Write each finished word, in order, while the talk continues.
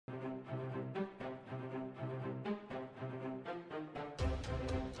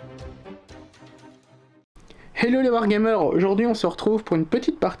Hello les Wargamers, aujourd'hui on se retrouve pour une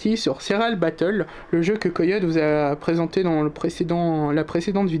petite partie sur Serial Battle, le jeu que Coyote vous a présenté dans la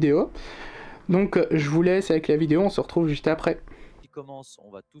précédente vidéo. Donc je vous laisse avec la vidéo, on se retrouve juste après. Qui commence,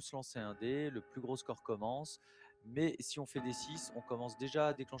 on va tous lancer un dé, le plus gros score commence, mais si on fait des 6, on commence déjà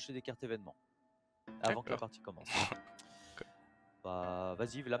à déclencher des cartes événements, avant que la partie commence. Bah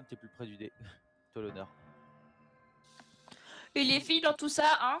vas-y Vlam, t'es plus près du dé, toi l'honneur. Et les filles dans tout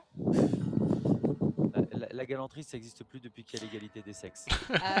ça, hein? La galanterie, ça n'existe plus depuis qu'il y a l'égalité des sexes.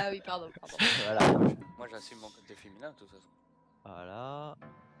 Ah oui, pardon. Voilà. Moi j'assume mon côté féminin de toute façon. Voilà,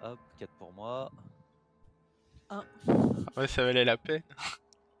 hop, 4 pour moi. 1. Ouais, ça valait la peine.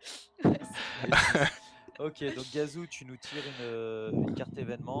 Ok, donc Gazou, tu nous tires une carte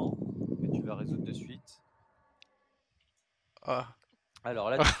événement que tu vas résoudre de suite. Oh. Alors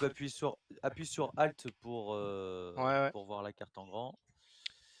là, tu peux appuyer sur Alt pour voir la carte en grand.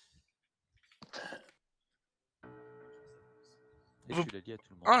 Et tu l'as dit à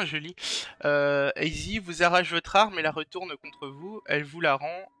tout le monde. Ah, joli. Easy vous arrache votre arme et la retourne contre vous. Elle vous la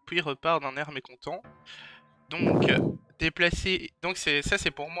rend, puis repart d'un air mécontent. Donc, déplacer. Donc, ça,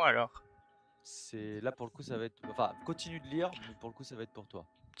 c'est pour moi alors. Là pour le coup, ça va être. Enfin, continue de lire, mais pour le coup, ça va être pour toi.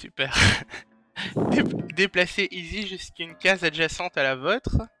 Super. Déplacer Easy jusqu'à une case adjacente à la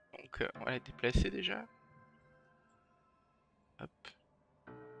vôtre. Donc, on va la déplacer déjà. Hop.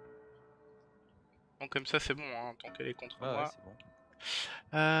 Donc, comme ça, c'est bon, hein, tant qu'elle est contre moi. Ouais, c'est bon.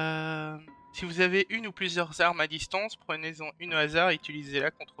 Si vous avez une ou plusieurs armes à distance, prenez-en une au hasard et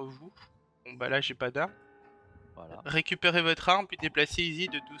utilisez-la contre vous. Bon bah là j'ai pas d'arme. Voilà. Récupérez votre arme puis déplacez Easy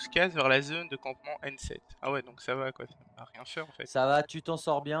de 12 cases vers la zone de campement N7. Ah ouais, donc ça va quoi, ça va rien faire en fait. Ça va, tu t'en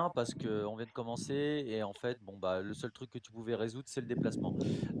sors bien parce qu'on vient de commencer et en fait, bon bah le seul truc que tu pouvais résoudre c'est le déplacement.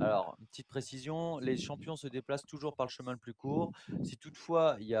 Alors, une petite précision, les champions se déplacent toujours par le chemin le plus court. Si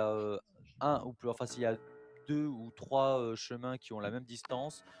toutefois il y a s'il y a 2 ou 3 chemins qui ont la même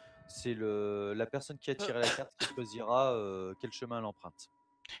distance, c'est la personne qui a tiré la carte qui choisira quel chemin elle emprunte.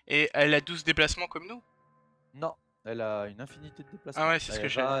 Et elle a 12 déplacements comme nous? Non, elle a une infinité de déplacements. Ah ouais, c'est ce que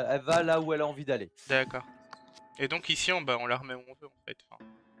j'ai. Elle va là où elle a envie d'aller. D'accord. Et donc ici, on la remet où on veut en fait. Enfin...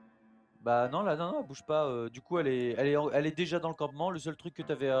 Bah non, là, non, elle bouge pas. Du coup, elle est déjà dans le campement. Le seul truc que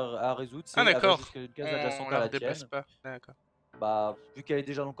tu avais à résoudre, c'est d'accord. jusqu'à une case adjacente On à la la redéplace tienne. pas. D'accord. Bah, vu qu'elle est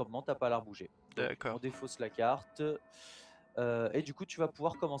déjà dans le campement, t'as pas à la rebouger. D'accord. On défausse la carte. Et du coup, tu vas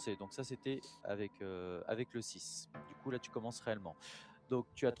pouvoir commencer. Donc ça, c'était avec le 6. Du coup, là, tu commences réellement. Donc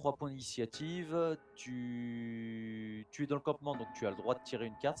tu as 3 points d'initiative, tu es dans le campement, donc tu as le droit de tirer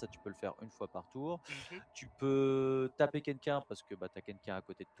une carte, ça tu peux le faire une fois par tour. Tu peux taper quelqu'un parce que bah, tu as quelqu'un à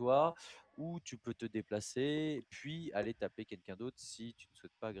côté de toi, ou tu peux te déplacer, puis aller taper quelqu'un d'autre si tu ne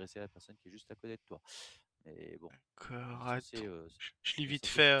souhaites pas agresser la personne qui est juste à côté de toi. Mais bon, je lis vite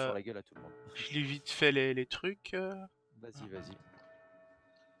fait sur la gueule à tout le monde. Je lis vite fait les trucs. Vas-y.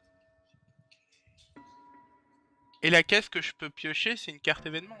 Et la case que je peux piocher, c'est une carte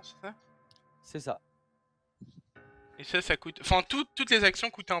événement, c'est ça? C'est ça. Et ça coûte... Enfin, toutes les actions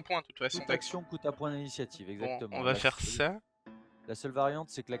coûtent un point, de toute façon. Toute action coûte un point d'initiative, exactement. Bon, on va faire ça. La seule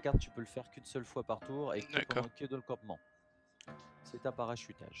variante, c'est que la carte, tu peux le faire qu'une seule fois par tour et que dans le campement. C'est un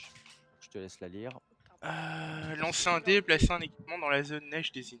parachutage. Je te laisse la lire. Lancer un dé, placer un équipement dans la zone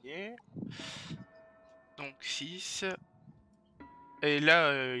neige désignée. Donc 6. Et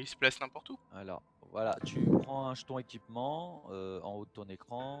là, il se place n'importe où. Alors, voilà, tu prends un jeton équipement en haut de ton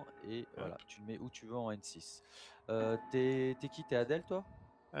écran et voilà, tu le mets où tu veux en N6. T'es qui? T'es Adèle, toi?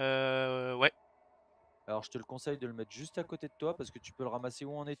 Ouais. Alors, je te le conseille de le mettre juste à côté de toi parce que tu peux le ramasser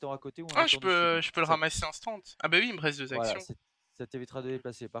ou en étant à côté ou en Ah, étant je peux le ramasser instant. Ah bah oui, il me reste 2 actions. Voilà, ça t'évitera de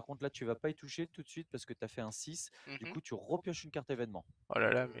déplacer. Par contre, là, tu vas pas y toucher tout de suite parce que tu as fait un 6. Du coup, tu repioches une carte événement. Oh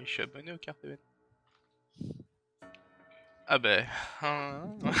là là, mais je suis abonné aux cartes événements. Ah bah...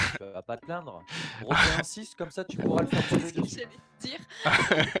 Tu vas pas te plaindre. Refais un 6, comme ça, tu pourras le faire tirer dessus. J'allais te dire.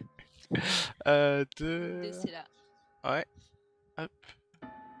 2... C'est là. Ouais. Hop.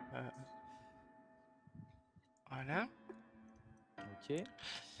 Voilà. Ok.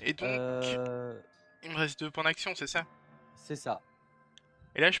 Et donc, il me reste 2 points d'action, c'est ça? C'est ça.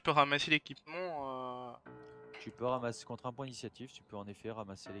 Et là, je peux ramasser l'équipement. Tu peux ramasser contre un point d'initiative, tu peux en effet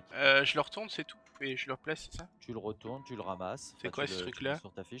ramasser l'équipement. Je le retourne, c'est tout? Et je le replace, c'est ça? Tu le retournes, tu le ramasses. C'est quoi ce truc-là?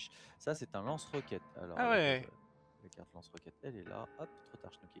 Sur ta fiche. Ça, c'est un lance-roquette. Alors, ah ouais. La carte lance-roquette, elle est là. Hop, trop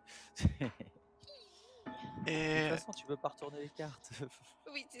tard, Snooki. Et... De toute façon, tu veux pas retourner les cartes.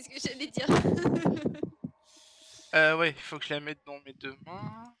 Oui, c'est ce que j'allais dire. Ouais, il faut que je la mette dans mes 2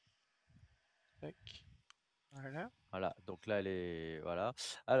 mains. Tac. Voilà, donc là, elle est... Voilà.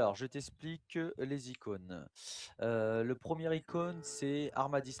 Alors, je t'explique les icônes. Le premier icône, c'est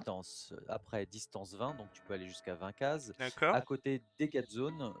arme à distance. Après, distance 20, donc tu peux aller jusqu'à 20 cases. D'accord. À côté, dégâts de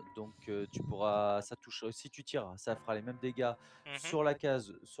zone, donc tu pourras... Ça touche... Si tu tires, ça fera les mêmes dégâts sur la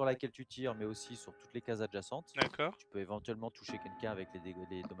case sur laquelle tu tires, mais aussi sur toutes les cases adjacentes. D'accord. Tu peux éventuellement toucher quelqu'un avec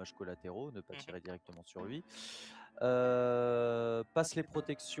les dommages collatéraux, ne pas tirer directement sur lui. Passe les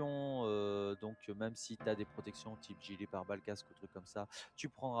protections, donc même si tu as des protections type gilet pare-balles, casque ou trucs comme ça, tu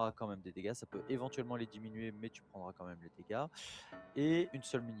prendras quand même des dégâts. Ça peut éventuellement les diminuer, mais tu prendras quand même les dégâts. Et une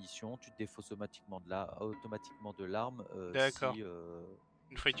seule munition, tu te défausses automatiquement de l'arme D'accord. si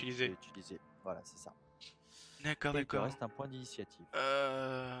Une fois utilisé. utilisé. Voilà, c'est ça. D'accord, Et il te d'accord. reste un point d'initiative.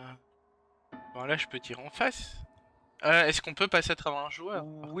 Bon, là, je peux tirer en face. Est-ce qu'on peut passer à travers un joueur?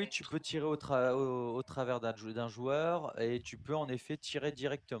 Oui, tu peux tirer au travers d'un joueur et tu peux en effet tirer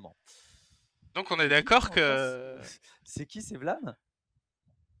directement. Donc on est d'accord que... C'est qui, c'est Vlam?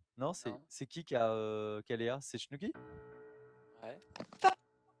 Non, Non. c'est qui qui a Léa? C'est Schnucky? Ouais.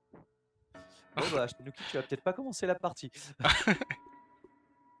 Bon bah Schnucky, tu vas peut-être pas commencer la partie.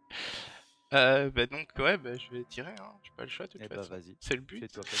 Bah donc ouais, bah je vais tirer, hein. J'ai pas le choix de toute Eh bah façon. vas-y. C'est le but.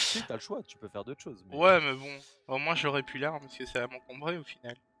 Fais-toi pas. Si, t'as le choix, tu peux faire d'autres choses. Mais... Ouais, mais bon, au moins j'aurais pu l'arme parce que ça va m'encombrer au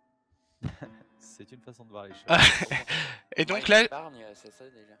final. C'est une façon de voir les choses. Et donc Moi, là, l'épargne, c'est ça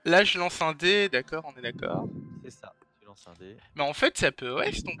déjà. là je lance un dé, d'accord, on est d'accord. C'est ça, tu lances un dé. Mais en fait ça peut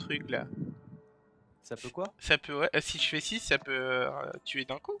ouais ton truc là. Ça peut quoi? Ça peut ouais, si je fais 6 ça peut tuer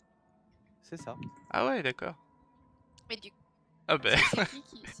d'un coup. C'est ça. Ah ouais d'accord. Mais du coup, Ah bah...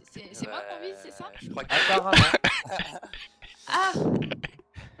 c'est qui c'est moi qu'on vise, c'est ça? Je crois que Apparemment. Ah!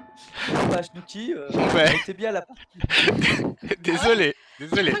 Bon bah Schnucky, Ouais. t'es bien à la partie. Désolé,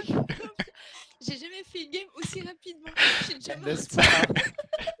 désolé. J'ai jamais fait une game aussi rapidement. J'ai déjà N'est-ce morte. pas?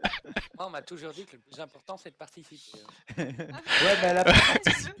 moi, on m'a toujours dit que le plus important, c'est de participer. Ouais, mais elle a pas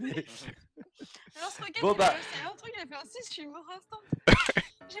participé. Alors ce requête, Bon, bah. c'est un truc, il a fait un 6, je suis mort instant.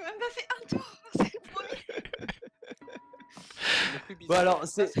 J'ai même pas fait un tour, c'est le premier. Le plus Bon bizarre, alors,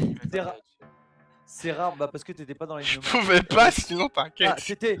 c'est c'est rare, bah parce que t'étais pas dans Je l'alignement. pouvais pas sinon Ah,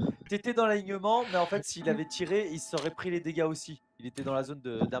 t'inquiète. t'étais dans l'alignement, mais en fait, s'il avait tiré, il serait pris les dégâts aussi. Il était dans la zone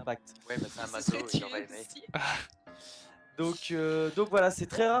d'impact. Ouais, mais c'est un Ce mazo, serait il aurait tué aimé. aussi. Donc voilà, c'est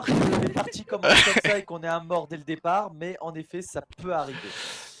très rare que les parties commencent comme ça et qu'on ait un mort dès le départ, mais en effet, ça peut arriver.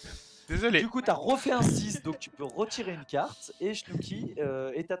 Désolé. Du coup, t'as refait un 6, donc tu peux retirer une carte, et Schnucky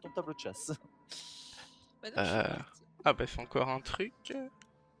est à ton tableau de chasse. Bah non, je suis morte. Ah bah c'est encore un truc.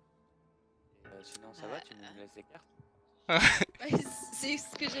 Sinon, ça va, tu nous laisses des cartes. Bah, c'est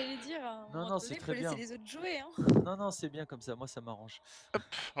ce que j'allais dire. À un Non, moment non, donné, c'est faut très laisser bien. les autres jouer. Hein. Non, c'est bien comme ça, moi ça m'arrange.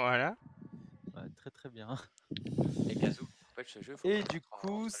 Voilà. Ouais, très très bien. Et Gazou, en fait, ce jeu, faut Et pas du prendre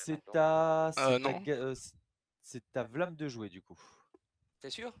coup, entre les c'est marteaux. ta Vlam de jouer du coup. T'es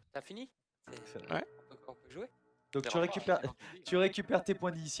sûr? T'as fini? Ouais. On peut jouer? Donc tu Dérange pas, récupères, sinon tu dis, tu récupères tes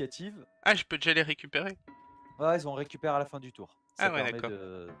points d'initiative. Ah je peux déjà les récupérer. Ouais, ils vont récupérer à la fin du tour. Ça Ah ouais permet d'accord.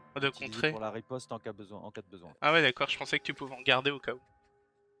 de d'utiliser contrer. pour la riposte en cas de besoin. Ah ouais d'accord, je pensais que tu pouvais en garder au cas où.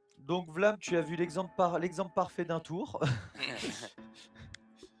 Donc Vlam, tu as vu l'exemple parfait d'un tour.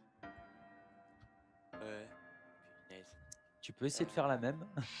 Ouais. Punaise. Tu peux essayer de faire la même.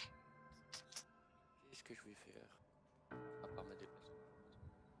 Qu'est-ce que je vais faire? À part me déplacer.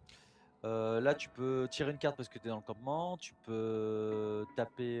 Là, tu peux tirer une carte parce que tu es dans le campement. Tu peux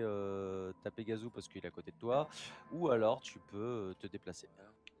taper Gazou parce qu'il est à côté de toi. Ou alors, tu peux te déplacer.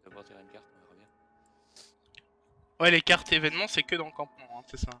 D'abord tirer une carte, on verra bien. Ouais les cartes événements c'est que dans le campement, hein,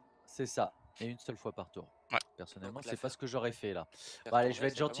 c'est ça. C'est ça. Et une seule fois par tour. Ouais. Personnellement, Donc, la c'est pas faire- ce que j'aurais fait là. Faire Bon, allez, je tourner, vais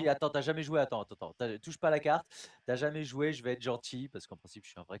être c'est gentil. vraiment- Attends, t'as jamais joué. Attends. Touche pas à la carte. T'as jamais joué. Je vais être gentil parce qu'en principe,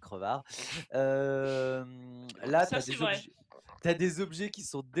 je suis un vrai crevard. Là, Ça, c'est vrai. T'as des objets qui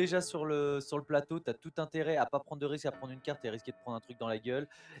sont déjà sur le plateau. T'as tout intérêt à pas prendre de risque à prendre une carte et risquer de prendre un truc dans la gueule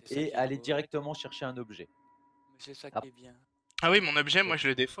C'est ça et qui est aller beau. directement chercher un objet. Mais c'est ça Ah. qui est bien. Ah oui mon objet moi je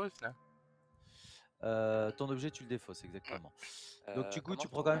le défausse là. Ton objet, tu le défausses exactement. Donc du coup, Comment tu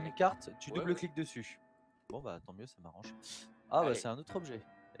je prends trouve quand même les une carte. Tu Ouais, double-cliques dessus. Bon bah tant mieux, ça m'arrange. Ah bah Allez. c'est un autre objet.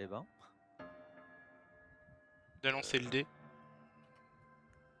 Eh ben. De lancer le dé.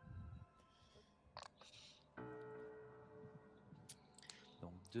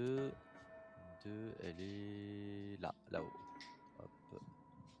 Donc 2, elle est là, là-haut. Hop.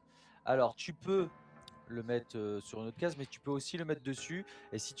 Alors tu peux le mettre sur une autre case, mais tu peux aussi le mettre dessus.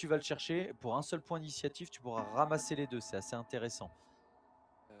 Et si tu vas le chercher, pour un seul point d'initiative, tu pourras ramasser les deux. C'est assez intéressant.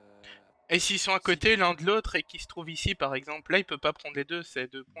 Et s'ils sont à côté l'un de l'autre et qu'ils se trouvent ici par exemple, là il peut pas prendre les deux,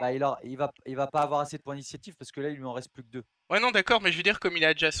 c'est 2 points. Bah il va pas avoir assez de points d'initiative parce que là il lui en reste plus que 2. Ouais non d'accord, mais je veux dire comme il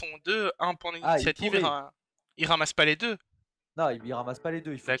a déjà son 2, un point Ah, il d'initiative pourrait. Il ramasse pas les deux. Non, il ramasse pas les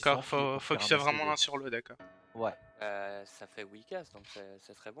deux, il faut qu'il D'accord, s'enfile pour faut faire qu'il soit ramasser les vraiment deux. l'un sur l'autre, d'accord. Ouais. Ça fait 8 cases, donc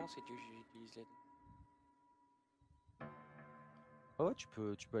ça serait bon si tu utilises les deux. Ah ouais, tu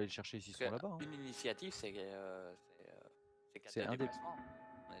peux aller le chercher s'ils Parce sont là-bas. Hein. Une initiative, c'est 4 C'est de un dé- déplacement.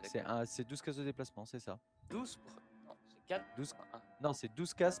 On est d'accord. C'est 12 cases de déplacement, c'est ça. 12 pour... Non, c'est 4 12 pour un. Non, c'est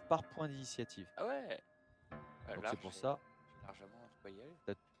 12 cases par point d'initiative. Ah ouais. Donc Là, c'est pour ça, j'ai largement de quoi y aller.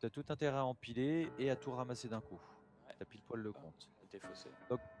 t'as tout intérêt à empiler et à tout ramasser d'un coup. Ouais. T'as pile poil le compte. Défaussé.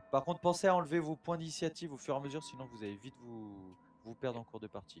 Par contre, pensez à enlever vos points d'initiative au fur et à mesure, sinon vous allez vite vous perdre en cours de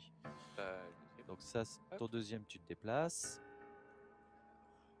partie. Donc ça, ton deuxième, tu te déplaces.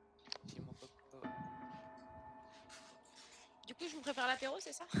 Du coup, je me prépare l'apéro,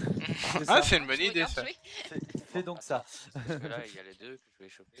 c'est ça? Ah, c'est une bonne Je idée regarde ça. jouer. Fais donc ça. Parce que là, il y a les deux que je vais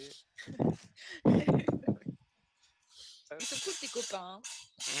choper. Ils sont cool tes copains.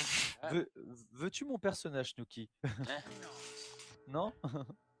 Hein. Veux-tu mon personnage, Snooki? Non.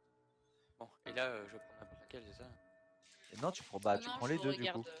 Bon, et là, je vais prendre n'importe lequel, c'est ça? Non, tu prends, tu Non, prends je les deux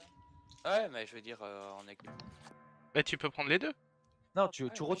regarde, du coup. Ouais, mais je veux dire en équipe. Bah, tu peux prendre les deux. Non, tu j'ai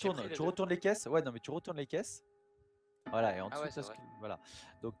retournes, pris les tu deux. retournes les caisses. Ouais, non, mais tu retournes les caisses. Voilà, et en dessous, ouais, t'as c'est vrai. voilà.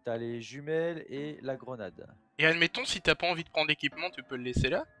 Donc t'as les jumelles et la grenade. Et admettons, si t'as pas envie de prendre l'équipement, tu peux le laisser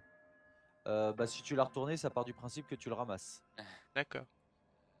là. Bah, si tu l'as retourné, ça part du principe que tu le ramasses. D'accord.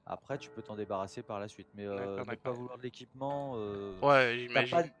 Après, tu peux t'en débarrasser par la suite. Mais ne pas D'accord. vouloir de l'équipement. Ouais,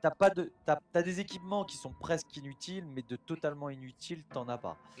 j'imagine. T'as des équipements qui sont presque inutiles, mais de totalement inutiles, t'en as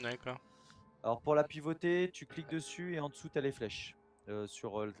pas. D'accord. Alors pour la pivoter, tu cliques dessus et en dessous, t'as les flèches.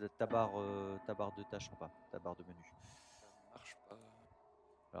 Sur ta barre de tâches en bas, ta barre de menu. Ça marche pas.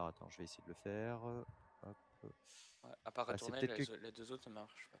 Alors attends, je vais essayer de le faire. Hop. Ouais, à part retourner, les deux autres, ça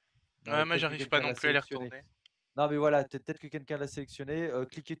marche pas. Ouais, moi peut-être que j'arrive pas quelqu'un non l'a plus à les sélectionné. retourner. Non mais voilà, peut-être que quelqu'un l'a sélectionné.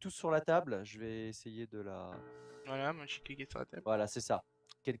 Cliquez tous sur la table. Je vais essayer de la... Voilà, moi j'ai cliqué sur la table. Voilà, c'est ça.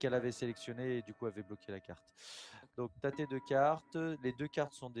 Quelqu'un l'avait sélectionné et du coup avait bloqué la carte. Donc t'as tes deux cartes. Les deux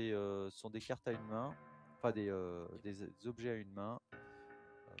cartes sont des cartes à une main. Enfin des objets à une main.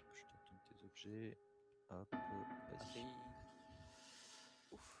 Hop, je te retourne tes objets. Hop, vas-y.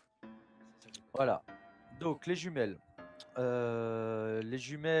 Ouf. Voilà. Donc les jumelles. Alors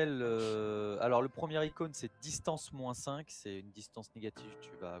le premier icône c'est distance -5, c'est une distance négative, tu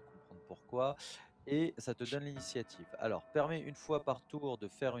vas comprendre pourquoi. Et ça te donne l'initiative. Alors, permet une fois par tour de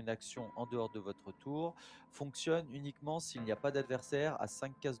faire une action en dehors de votre tour. Fonctionne uniquement s'il n'y a pas d'adversaire à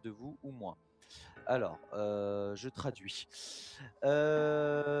 5 cases de vous ou moins. Alors, je traduis.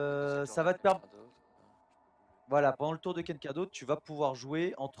 Ça va te permettre... Voilà, pendant le tour de quelqu'un d'autre, tu vas pouvoir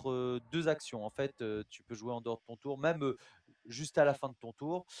jouer entre deux actions. En fait, tu peux jouer en dehors de ton tour, même juste à la fin de ton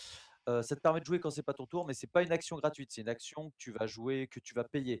tour. Ça te permet de jouer quand c'est pas ton tour, mais c'est pas une action gratuite, c'est une action que tu vas jouer, que tu vas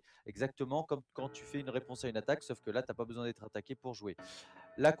payer. Exactement comme quand tu fais une réponse à une attaque, sauf que là, tu n'as pas besoin d'être attaqué pour jouer.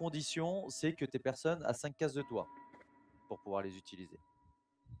 La condition, c'est que tes personnes à 5 cases de toi pour pouvoir les utiliser.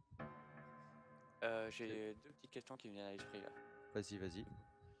 J'ai deux petites questions qui me viennent à l'esprit là. Vas-y, vas-y.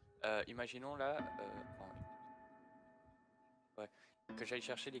 Imaginons là, que j'aille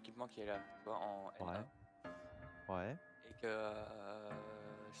chercher l'équipement qui est là, tu vois, en N1. Ouais. Et que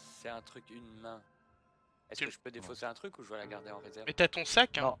c'est un truc, une main. Est-ce que je peux défausser un truc ou je dois la garder en réserve? Mais t'as ton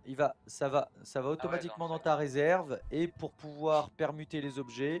sac, hein? Non, ça va automatiquement dans ta réserve, et pour pouvoir permuter les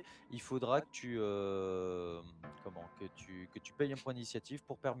objets, il faudra que tu payes un point d'initiative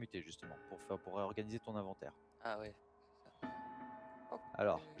pour permuter justement, pour organiser ton inventaire. Ah ouais. Okay.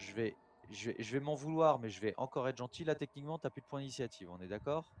 Alors, je vais m'en vouloir, mais je vais encore être gentil. Là, techniquement, tu n'as plus de point d'initiative, on est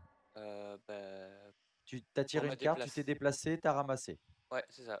d'accord? Tu t'as tiré une carte, tu t'es déplacé, tu as ramassé. Ouais,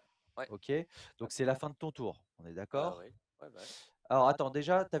 c'est ça. Ouais. Ok, donc c'est la fin de ton tour, on est d'accord? Ouais. Alors attends,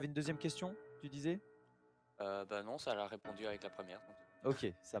 déjà, tu avais une deuxième question, tu disais? Non, ça l'a répondu avec la première. Donc... Ok,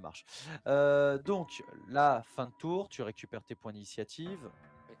 ça marche. Donc, la fin de tour, tu récupères tes points d'initiative.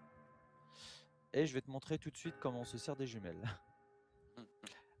 Oui. Et je vais te montrer tout de suite comment on se sert des jumelles.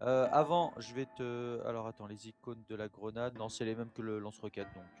 Avant, je vais te... Alors attends, les icônes de la grenade, non, c'est les mêmes que le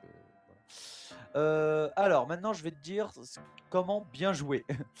lance-roquette, donc... alors maintenant je vais te dire comment bien jouer.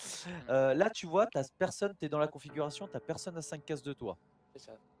 Là tu vois, t'as personne, tu es dans la configuration, tu n'as personne à 5 cases de toi. C'est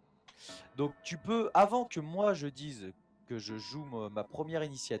ça. Donc tu peux, avant que moi je dise que je joue ma première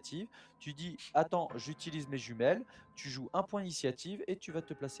initiative, tu dis attends, j'utilise mes jumelles, tu joues un point initiative et tu vas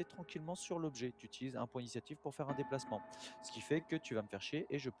te placer tranquillement sur l'objet. Tu utilises un point initiative pour faire un déplacement. Ce qui fait que tu vas me faire chier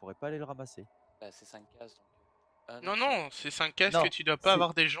et je pourrai pas aller le ramasser. Bah, c'est 5 cases donc... non, c'est 5 cases que tu dois pas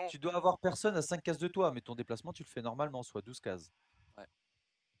avoir des gens. Tu dois avoir personne à 5 cases de toi, mais ton déplacement tu le fais normalement, soit 12 cases. Ouais.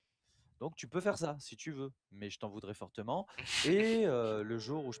 Donc tu peux faire ça si tu veux, mais je t'en voudrais fortement. Et le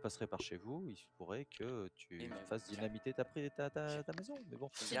jour où je passerai par chez vous, il se pourrait que tu Oui, mais fasses dynamiter ta maison. Mais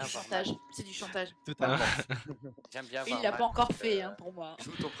bon, j'aime C'est bien du avoir chantage. mal. C'est du chantage. totalement. J'aime bien Et il avoir l'a mal pas encore parce que, fait hein, pour moi. Je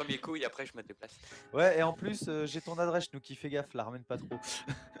joue ton premier coup et après je me déplace. Ouais, et en plus, j'ai ton adresse, nous qui fais gaffe, la ramène pas trop.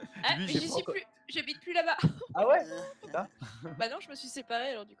 Ah, Lui, mais j'ai j'y pas suis encore- plus. J'habite plus là-bas. Ah ouais? Putain, Bah non, je me suis séparée,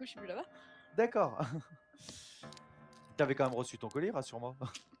 alors du coup, je suis plus là-bas. d'accord. T'avais quand même reçu ton colis, rassure-moi. Ah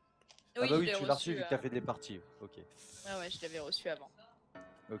Oui, bah je oui, l'ai tu l'as reçu reçu. vu que t'as fait des parties. Ok, Ah ouais, je l'avais reçu avant.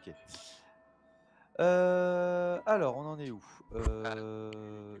 ok. Alors, on en est où? joues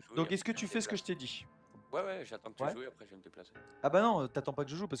et Donc, est-ce que après tu je me fais ce que je déplace. t'ai dit? Ouais, j'attends que tu Ouais. joues et après je vais me déplacer. Ah bah non, t'attends pas que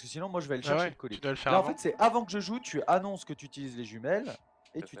je joue parce que sinon, moi, je vais aller Ah chercher ouais, le colis. tu dois le faire Là, en avant. fait, c'est avant que je joue, tu annonces que tu utilises les jumelles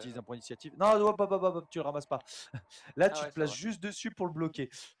et Je tu fais, utilises ouais. un point d'initiative. Non, hop, hop, hop, hop, tu le ramasses pas. Là, Ah tu ouais, te ça places va. juste dessus pour le bloquer.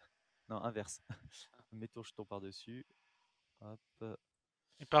 Non, inverse. Mets ton jeton par-dessus. Hop.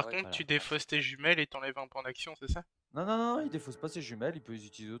 Et par Ouais, contre, Voilà. tu défausses tes jumelles et t'enlèves un point d'action, c'est ça? Non, non, non, il défausse pas ses jumelles, il peut les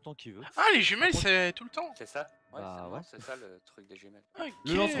utiliser autant qu'il veut. Ah, les Par jumelles, contre, c'est tout le temps. C'est ça? Ouais, bah ouais. c'est ça le truc des jumelles. Ok.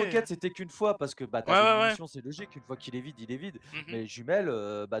 Le lance-roquette, c'était qu'une fois parce que bah, Ouais, t'avais des ouais, ouais. munitions, c'est logique. Une fois qu'il est vide, il est vide. Mhm. Mais les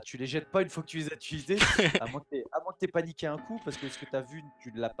jumelles, bah, tu les jettes pas une fois que tu les as utilisées, à moins que t'aies paniqué un coup parce que ce que t'as vu,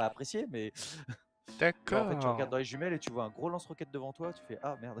 tu ne l'as pas apprécié. Mais genre, en fait, tu regardes D'accord. dans les jumelles et tu vois un gros lance-roquette devant toi, tu fais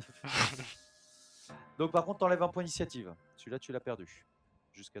ah merde. Donc, par contre, t'enlèves un point d'initiative. Celui-là, tu l'as perdu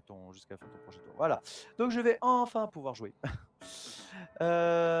jusqu'à la fin de ton prochain tour. Voilà. Donc, je vais enfin pouvoir jouer. Oui,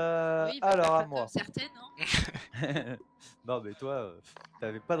 bah, Alors, à pas comme moi. certaines, hein. Non, mais toi,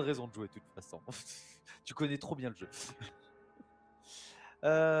 t'avais pas de raison de jouer de toute façon. Tu connais trop bien le jeu.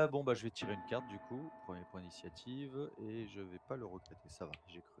 Bon, bah, je vais tirer une carte du coup. Premier point d'initiative. Et je vais pas le regretter. Ça va,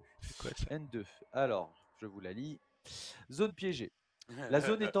 j'ai cru. C'est quoi ça? N2. Alors, je vous la lis. Zone piégée. La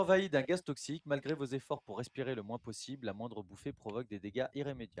zone est envahie d'un gaz toxique. Malgré vos efforts pour respirer le moins possible, la moindre bouffée provoque des dégâts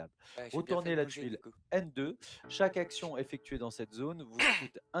irrémédiables. Ouais, j'ai bien fait Retournez de la bouger tuile du coup. N2. Chaque action effectuée dans cette zone vous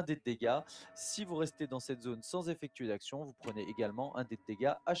coûte un dé de dégâts. Si vous restez dans cette zone sans effectuer d'action, vous prenez également un dé de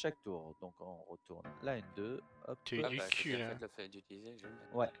dégâts à chaque tour. Donc on retourne la N2. Hop. T'es Ah du bah, j'ai cul, bien là. fait de le fait d'utiliser, génial.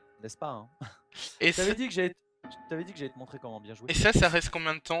 Ouais, n'est-ce pas hein Et Je t'avais ça, dit que j'allais te montrer comment bien jouer. et ça reste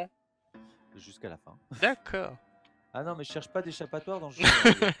combien de temps? Jusqu'à la fin. D'accord. Ah non, mais je cherche pas d'échappatoire dans le jeu.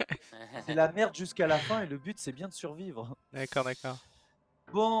 C'est la merde jusqu'à la fin et le but c'est bien de survivre. D'accord, d'accord.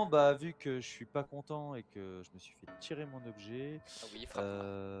 Bon, bah vu que je suis pas content et que je me suis fait tirer mon objet, Ah oui,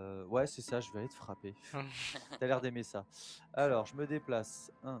 frappe-moi. ouais c'est ça, je vais aller te frapper. T'as l'air d'aimer ça. Alors, je me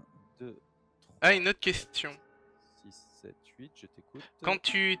déplace. 1, 2, 3, Ah, une autre question. 6, 7, 8, je t'écoute. Quand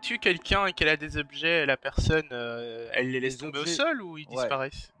tu tues quelqu'un et qu'elle a des objets, la personne, elle les laisse Les tomber au objets- sol ou ils Ouais.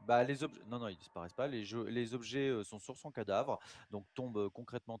 disparaissent? Bah les objets, non ils disparaissent pas. Les objets sont sur son cadavre, donc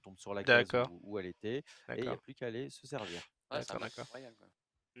concrètement tombent sur la case D'accord. où elle était, et il n'y a D'accord. plus qu'à aller se servir. Ouais, c'est un D'accord, match d'accord. royal quoi.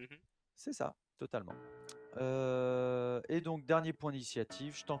 Mhm. C'est ça, totalement. Et donc dernier point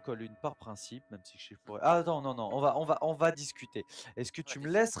d'initiative, je t'en colle une par principe, même si je pourrais. Ah attends, non, on va discuter. Est-ce que tu me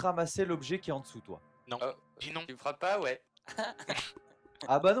laisses ramasser l'objet qui est en dessous toi? Non. Oh, Dis non. tu me frappes pas, ouais.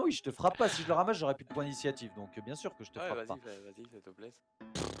 Ah bah non, oui, je te frappe pas. Si je le ramasse, j'aurais plus de point d'initiative, donc bien sûr que je te Ouais, frappe pas. vas-y, fais ton plaisir.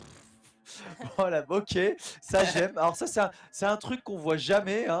 Voilà, ok, ça j'aime. Alors ça c'est un truc qu'on voit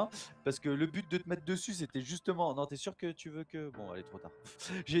jamais, hein, parce que le but de te mettre dessus c'était justement. Non, t'es sûr que tu veux que. Bon, allez, trop tard.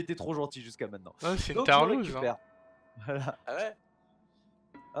 J'ai été trop gentil jusqu'à maintenant. Ah, c'est une Donc je tarlouse, récupère. hein. Voilà. Ah ouais?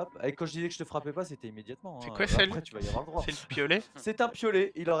 Hop. Et quand je disais que je te frappais pas, c'était immédiatement. C'est Hein. quoi celle? Après, tu vas y avoir le droit. C'est le piolet? C'est un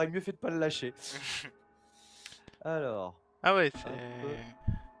piolet. Il aurait mieux fait de pas le lâcher. Alors. Ah ouais, Hop. c'est...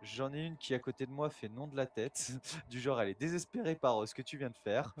 J'en ai une qui à côté de moi fait non de la tête. Du genre, elle est désespérée par ce que tu viens de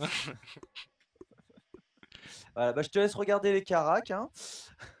faire. Voilà, bah, je te laisse regarder les caracs. Hein.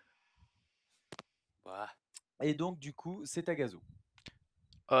 Ouah. Et donc, du coup, c'est à Gazo.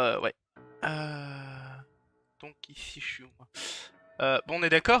 Ouais. Donc ici, je suis où, moi? Bon, on est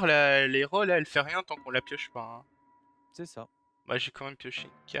d'accord, l'héros, là, elle fait rien tant qu'on la pioche pas, hein. C'est ça. Bah, j'ai quand même pioché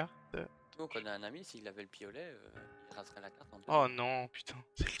une carte. Nous, on connaît un ami, s'il avait le piolet, il raserait la carte en deux. Oh non, putain,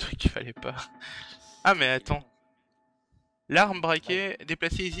 c'est le truc qu'il fallait pas. Ah, mais attends. L'arme braquée,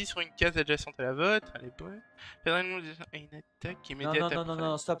 déplacée easy sur une case adjacente à la vôtre. Allez, ouais. Et une attaque Non, immédiate non, après.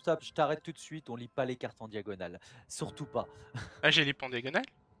 non, stop, je t'arrête tout de suite. On lit pas les cartes en diagonale. Surtout pas. Ah, j'ai les ponts diagonales?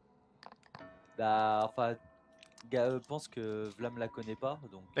 Bah, enfin, pense que Vlam la connaît pas.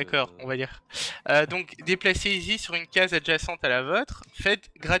 D'accord, on va lire. Donc, déplacez easy sur une case adjacente à la vôtre.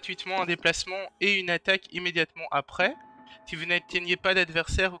 Faites gratuitement un déplacement et une attaque immédiatement après. Si vous n'atteignez pas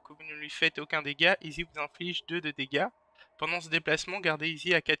d'adversaire ou que vous ne lui faites aucun dégât, easy vous inflige 2 de dégâts. Pendant ce déplacement, gardez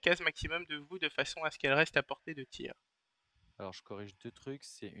easy à 4 cases maximum de vous de façon à ce qu'elle reste à portée de tir. Alors, je corrige deux trucs.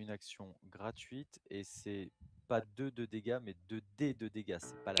 C'est une action gratuite et c'est pas 2 de dégâts, mais 2 dés de dégâts.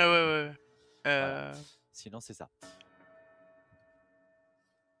 C'est pas la Ah même. ouais, ouais. Voilà. Sinon, c'est ça.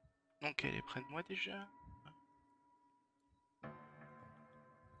 Donc elle est près de moi déjà.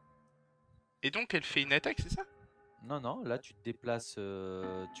 Et donc elle fait une attaque, c'est ça? Non, non, là tu te déplaces,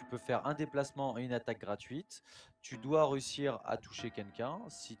 tu peux faire un déplacement et une attaque gratuite. Tu dois réussir à toucher quelqu'un.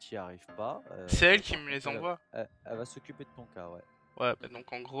 Si tu n'y arrives pas, C'est elle qui par me les contre, envoie. elle va s'occuper de ton cas, ouais. Ouais, bah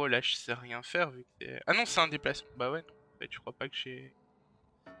donc en gros là je sais rien faire vu que c'est... Ah non, c'est un déplacement. Bah ouais, non. En fait, je crois pas que j'ai...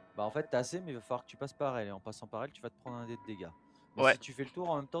 Bah en fait t'as assez, mais il va falloir que tu passes par elle. Et en passant par elle, tu vas te prendre un dé de dégâts. Mais Ouais. si tu fais le tour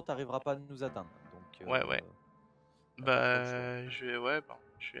en même temps, tu n'arriveras pas à nous atteindre. Donc, Ouais, ouais. t'as pas trop le choix. Bah je vais... Ouais, bah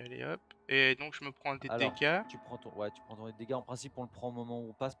je vais aller hop. Et donc je me prends des Alors, dégâts. tu prends ton dé de dégâts. En principe, on le prend au moment où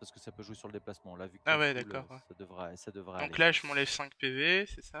on passe parce que ça peut jouer sur le déplacement. Là, vu que Ah t'es ouais, full, d'accord. Ouais. ça devrait Donc aller. là je m'enlève 5 PV,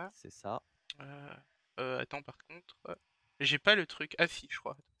 c'est ça? C'est ça. Attends par contre... J'ai pas le truc... Ah si, je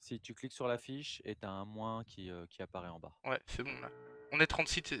crois. Si tu cliques sur la fiche et tu as un moins qui apparaît en bas. Ouais, c'est bon là. On est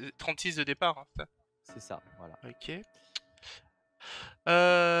 36 de départ, hein, ça. C'est ça, voilà. Ok.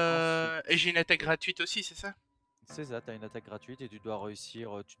 Ensuite, Et j'ai une attaque gratuite aussi, c'est ça? c'est ça, tu as une attaque gratuite et tu dois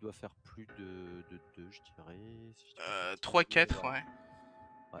réussir, tu dois faire plus de 2, je dirais. Si je dis pas de bêtises. 3-4, ouais.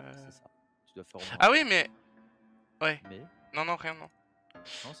 Ouais, c'est ça. Tu dois faire au moins. Ah oui, mais... Ouais. Mais Non, non, rien, non.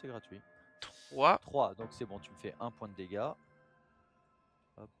 non, c'est gratuit. 3. 3, donc c'est bon, tu me fais 1 point de dégâts.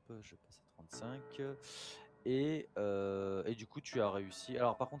 Hop, je passe à 35. Et du coup, tu as réussi.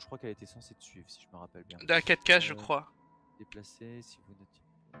 Alors, par contre, je crois qu'elle était censée te suivre, si je me rappelle bien. À 4 cases, je crois. Déplacer, si vous n'êtes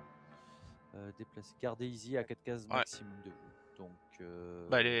déplacer. Gardez easy à 4 cases Ouais. maximum de vous. Donc,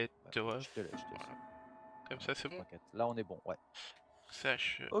 Bah, allez, te vois. je te laisse. Voilà. Comme ça, c'est bon. 3, 4. Là, on est bon, ouais. Ça,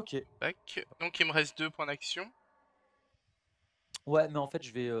 je... Ok. Tac. Donc, il me reste 2 points d'action. Ouais, mais en fait,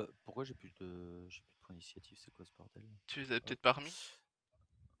 je vais. Pourquoi j'ai plus de points d'initiative? C'est quoi ce bordel? Tu les as peut-être pas remis?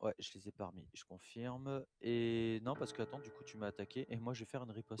 Ouais, je les ai pas remis, je confirme. Et non, parce que attends, du coup, tu m'as attaqué. Et moi, je vais faire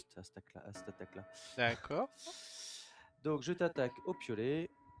une riposte à cette attaque-là. D'accord. Donc, je t'attaque au piolet.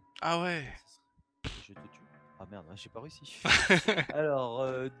 Ah ouais. Je te tue. Ah merde, j'ai pas réussi. Alors,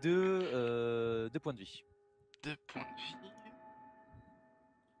 2 points de vie. 2 points de vie.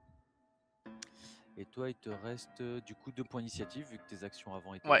 Et toi, il te reste du coup 2 points d'initiative vu que tes actions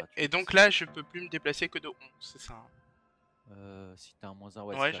avant étaient Ouais, gratuites. et donc là, je peux plus me déplacer que de 11, c'est ça hein? Si t'as un moins 1,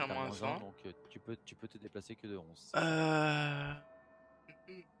 ouais, Ouais, si j'ai t'as un moins 1. donc tu peux te déplacer que de 11.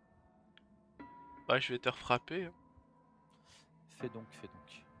 Bah, je vais te refrapper. Hein. Fais donc, fais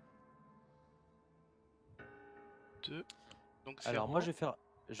donc. 2. Donc Alors 0. moi, je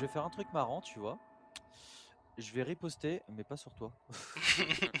vais faire un truc marrant, tu vois. Je vais riposter, mais pas sur toi.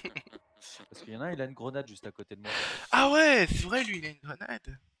 Parce qu'il y en a un, il a une grenade juste à côté de moi. Ah ouais, c'est vrai, lui, il a une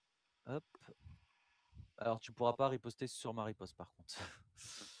grenade. Hop. Alors, tu pourras pas riposter sur ma riposte, par contre.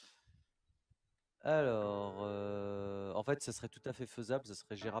 Alors, en fait, ça serait tout à fait faisable, ça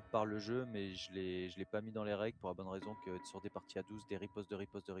serait gérable par le jeu, mais je l'ai pas mis dans les règles pour la bonne raison que sur des parties à 12, des ripostes de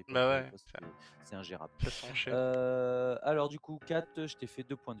ripostes de ripostes Bah de ouais, ripostes, c'est ingérable. ça s'enchaîne. Alors, du coup, 4, je t'ai fait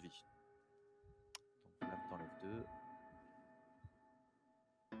 2 points de vie. Donc là, t'enlèves 2.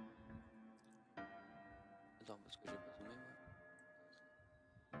 Attends, parce que j'ai pas zoomé,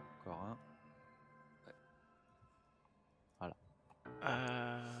 moi. Encore un. Ouais. Voilà.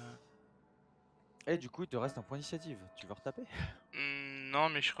 Et Et du coup, il te reste un point d'initiative. Tu veux retaper? Non,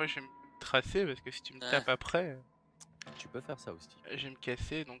 mais je crois que je vais me tracer parce que si tu me tapes après, Tu peux faire ça aussi. je vais me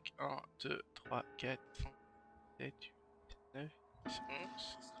casser. Donc 1, 2, 3, 4, 5, 7, 8, 9, 10,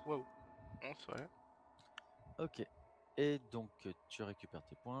 11. Waouh, 11, voilà. Ok. Et donc, tu récupères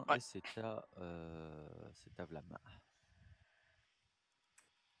tes points Ouais. et c'est ta Vlam.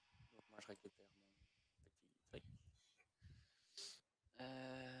 Donc moi je récupère mon petit truc.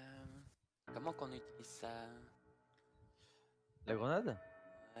 Comment qu'on utilise ça? La grenade?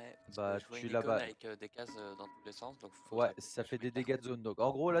 Ouais, parce Bah, que je vois tu une la icône bats. avec des cases dans tous les sens, donc faut Ouais, ça fait des dégâts de zone. Donc,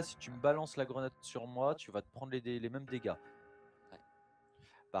 en gros, là, si tu me balances la grenade sur moi, tu vas te prendre les mêmes dégâts. Ouais.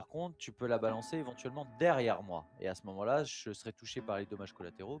 Par contre, tu peux la balancer éventuellement derrière moi. Et à ce moment-là, je serai touché par les dommages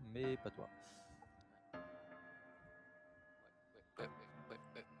collatéraux, mais pas toi. Ouais.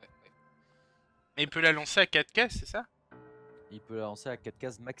 Et il peut la lancer à 4 cases, c'est ça? Il peut la lancer à 4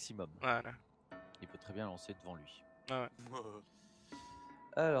 cases maximum. Voilà. Il peut très bien la lancer devant lui. Ah ouais.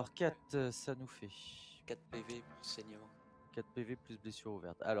 Alors, 4, ça nous fait 4 PV plus senior. 4 PV plus blessure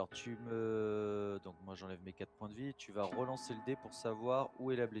ouverte. Alors, donc, moi, j'enlève mes 4 points de vie. Tu vas relancer le dé pour savoir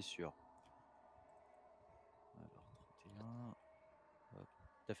où est la blessure. Alors, 31. Hop.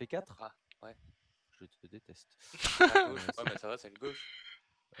 T'as fait 4? Ah, ouais. Je te déteste. À gauche. Ouais, mais ça va, c'est le gauche.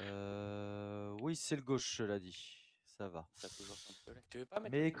 Oui, c'est le gauche, cela dit. Ça va. Ça a toujours son piolet. Tu veux pas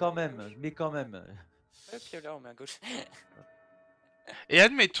mettre Mais le quand piolet même, gauche? mais quand même. Le piolet en main gauche. Et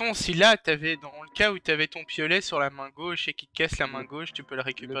admettons, si là, t'avais dans le cas où t'avais ton piolet sur la main gauche et qu'il te casse la main gauche, tu peux le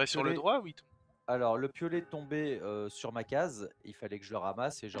récupérer sur le piolet- droit, oui. Alors, le piolet tombait sur ma case, il fallait que je le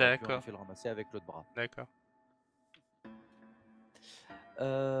ramasse et j'aurais pu en D'accord. effet le ramasser avec l'autre bras. D'accord.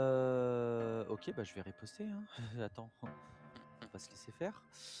 Ok, bah je vais riposter. Hein. Attends, on va se laisser faire.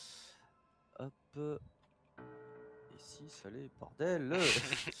 Hop. Ici, allez, bordel.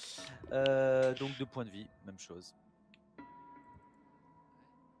 Donc 2 points de vie, même chose.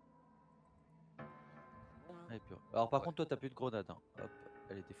 Et puis, alors par contre, toi, t'as plus de grenade. Hein. Hop,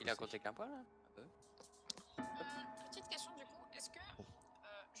 elle était Il a faussée. compté qu'un point là. Petite question du coup, est-ce que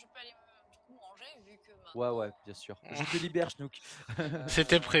je peux aller du coup manger vu que maintenant... Ouais, bien sûr. Je te libère, Schnook.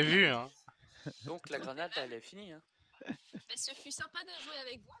 C'était prévu, hein. Donc la grenade, elle est finie. Hein. Mais ce fut sympa de jouer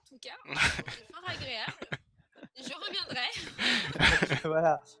avec vous en tout cas, c'était fort agréable. Je reviendrai.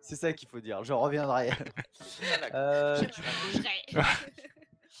 Voilà, c'est ça qu'il faut dire. Je reviendrai. Je mangerai.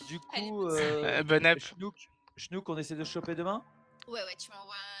 Du Allez, coup, Bon app. Schnook, on essaie de se choper demain Ouais, tu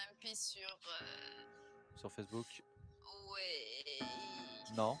m'envoies un MP sur... sur Facebook. Ouais...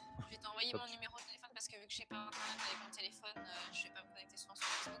 Non. Je vais t'envoyer Hop. mon numéro de téléphone parce que vu que j'ai pas internet avec mon téléphone, je vais pas me connecter souvent sur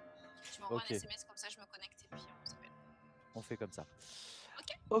Facebook. Tu m'envoies Ok. un SMS comme ça, je me connecte et puis on s'appelle. On fait comme ça.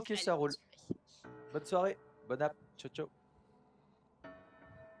 Ok. Ok, Allez, ça roule. Bonne soirée. Bonne app. Ciao.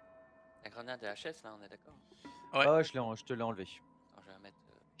 La grenade est HS là, on est d'accord. Ouais. Ah ouais, je te l'ai enlevé. Alors, je vais la mettre.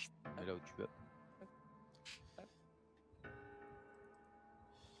 Mais là où tu veux.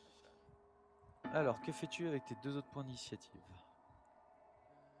 Alors, que fais-tu avec tes 2 autres points d'initiative?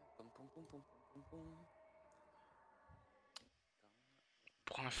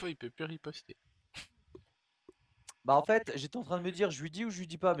 Pour info, il peut plus riposter. Bah en fait, j'étais en train de me dire, je lui dis ou je lui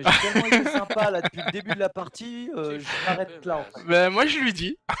dis pas, mais j'ai tellement été sympa là depuis le début de la partie, je m'arrête là en fait. Bah, moi, je lui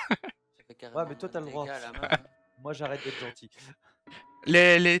dis. Ouais, mais toi t'as le droit. Hein. Moi j'arrête d'être gentil.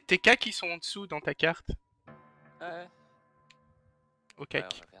 Les TK qui sont en dessous dans ta carte. Ouais. Au Ouais,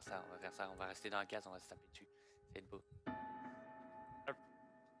 cac. on va faire ça, on va rester dans la case, on va se taper dessus. C'est beau. Hop.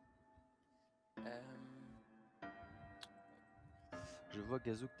 Je vois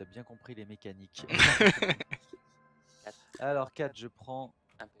Gazou que t'as bien compris les mécaniques. 4. Alors 4, je prends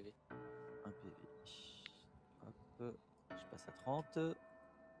Un PV. un PV. Hop, je passe à 30.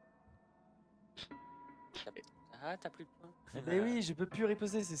 Ah, t'as plus de points. Mais oui, je peux plus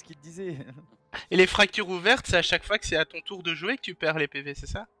riposter, c'est ce qu'il disait. Et les fractures ouvertes, c'est à chaque fois que c'est à ton tour de jouer que tu perds les PV, c'est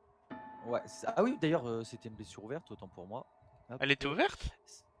ça? Ouais, ah oui, d'ailleurs, c'était une blessure ouverte, autant pour moi. Hop. Elle était ouverte?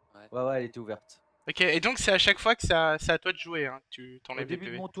 Ouais, elle était ouverte. Ok, et donc c'est à chaque fois que c'est à toi de jouer, hein, tu Au t'enlèves les début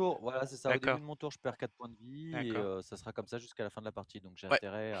de PV. mon tour, voilà, c'est ça. Au D'accord. début de mon tour, je perds 4 points de vie et D'accord. ça sera comme ça jusqu'à la fin de la partie. Donc j'ai Ouais.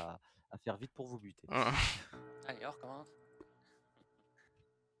 intérêt à faire vite pour vous buter. Allez, on recommence.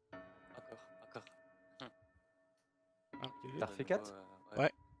 Encore. T'as refait 4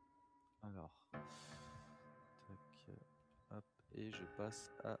 Ouais. Alors. Tac, hop, et je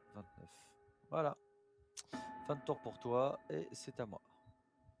passe à 29. Voilà. Fin de tour pour toi et c'est à moi.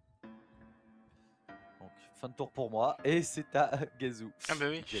 Donc, fin de tour pour moi et c'est à Gazou. Ah bah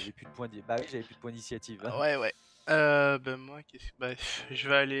oui. J'avais plus de points bah oui, j'avais plus de points d'initiative. Ouais. Bah moi, je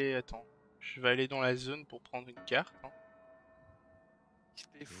vais aller... Attends. Je vais aller dans la zone pour prendre une carte. Hein. Je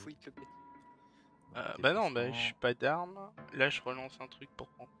vais fouiller le petit. Bah non, bah je suis pas d'armes. Là, je relance un truc pour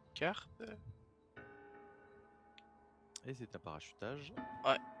prendre une carte. Et c'est un parachutage.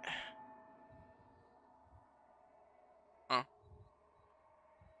 Ouais. 1.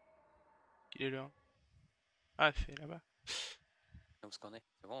 Il est là. Ah, c'est là-bas. Où ce qu'on est?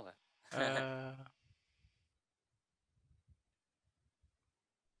 C'est bon, là.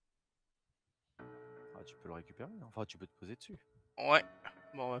 Ah, tu peux le récupérer, enfin tu peux te poser dessus. Ouais.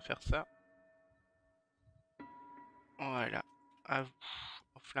 Bon, on va faire ça. Voilà. À vous,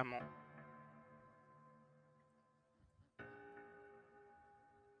 au flamand.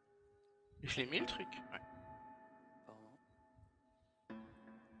 Je l'ai mis le truc. Ouais.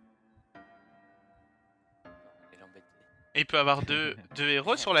 Et il peut avoir deux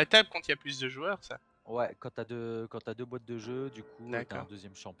héros sur la table quand il y a plus de joueurs, ça. Ouais, quand t'as deux boîtes de jeu, du coup, t'as un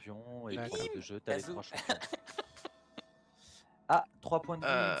deuxième champion et 3 boîtes de jeu, t'as les 3 champions. Ah, 3 points de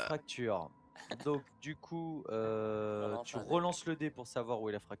vie, une fracture. Donc, du coup, tu relances le dé pour savoir où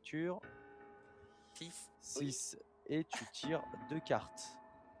est la fracture. 6. Et tu tires 2 cartes.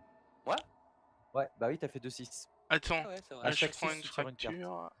 Ouais, bah oui, t'as fait 2-6. Attends, à chaque je prends 6, une tu tires une carte.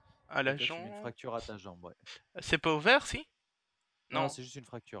 fracture à la Tu mets jambe. une fracture à ta jambe, ouais. C'est pas ouvert, si? Non, c'est juste une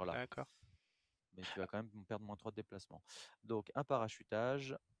fracture là. D'accord. Mais tu vas quand même perdre moins 3 de déplacement. Donc, un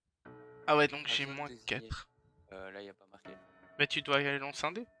parachutage. Ah ouais, donc j'ai moins 4. Là, il n'y a pas marqué. Mais tu dois aller lancer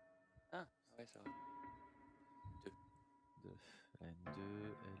un dé. Ah, ouais, ça va. La N2,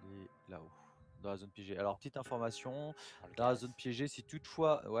 elle est là-haut, dans la zone piégée. Alors, petite information, Dans le dans la gaz. zone piégée, si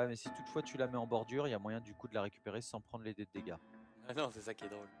toutefois, ouais, mais si toutefois tu la mets en bordure, il y a moyen du coup de la récupérer sans prendre les dégâts. Ah non, c'est ça qui est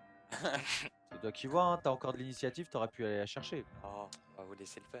drôle. C'est toi qui vois, hein, t'as encore de l'initiative, t'aurais pu aller la chercher. Oh, on va vous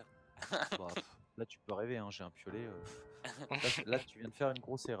laisser le faire. Bah, là, tu peux rêver, hein, j'ai un piolet. Là, tu viens de faire une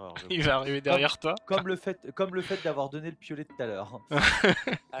grosse erreur. je Il crois. va arriver derrière toi. Comme le fait d'avoir donné le piolet tout à l'heure.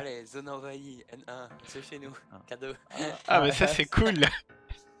 Allez, zone envahie, N1, c'est chez nous. Ah. Cadeau. Ah, bah ça, c'est cool. Moi,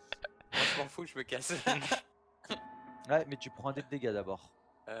 je m'en fous, je me casse. Ouais, mais tu prends un dé de dégâts d'abord.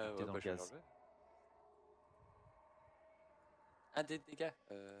 T'es Ouais, dans bah, le je vais gaz. l'enlever. Un dé de dégâts.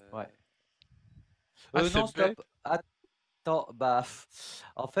 Ouais. Ah, c'est Non, bête. stop. Attends, bah,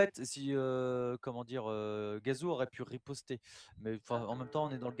 en fait, si, comment dire, Gazou aurait pu riposter. Mais en même temps,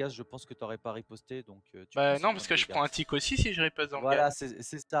 on est dans le gaz, je pense que t'aurais pas riposté, donc tu prends Bah 6 non, points parce de que je dégâts. prends un tic aussi si je riposte dans le Voilà, gaz.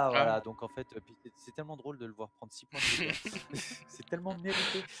 c'est ça, Ah. voilà. Donc en fait, puis c'est tellement drôle de le voir prendre 6 points de dégâts. C'est tellement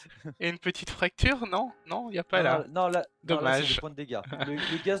mérité. Et une petite fracture? Non, non, y a pas Non, là. non, là, c'est Dommage. des points de dégâts.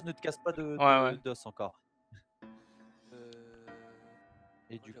 Le gaz ne te casse pas Ouais, ouais. d'os encore.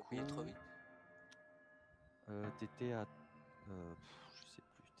 Et Oh, du j'ai coup, appuyé trop vite. t'étais à, je sais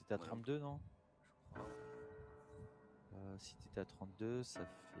plus, t'étais à Moi non 32, non? Je crois, ouais. Si t'étais à 32, ça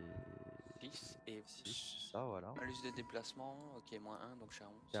fait 6 et 6, ça, voilà. malus de déplacement, ok, moins 1, donc je suis à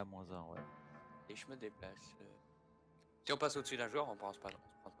T'es à 11. moins 1, ouais. Et je me déplace. Si on passe au-dessus d'un joueur, on prend pas de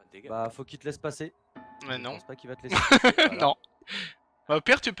dégâts. Bah, faut qu'il te laisse passer. Mais Je non. pense pas qu'il va te laisser passer. Voilà. Non. Bah, au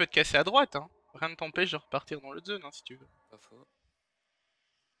pire, tu peux te casser à droite. Hein. Rien ne t'empêche de repartir dans l'autre zone, hein, si tu veux. Pas faux.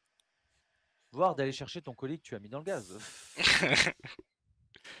 Voir d'aller chercher ton colis que tu as mis dans le gaz.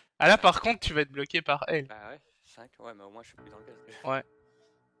 Ah là, par contre, tu vas être bloqué par elle. Bah ouais, 5, ouais, mais au moins je suis plus dans le gaz. Ouais.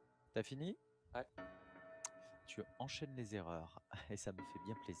 T'as fini? Ouais. Tu enchaînes les erreurs. Et ça me fait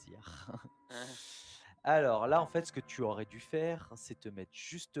bien plaisir. Hein. Alors là, en fait, ce que tu aurais dû faire, c'est te mettre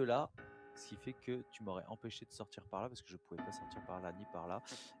juste là. Ce qui fait que tu m'aurais empêché de sortir par là parce que je pouvais pas sortir par là ni par là.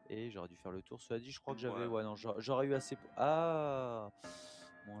 Et j'aurais dû faire le tour. Cela dit, je crois que j'avais. Ouais. Ouais, non, j'aurais eu assez. Ah!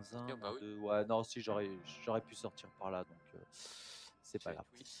 Moins 1, Bah moins oui. 2. Ouais, non, si, j'aurais pu sortir par là. Donc, c'est pas grave.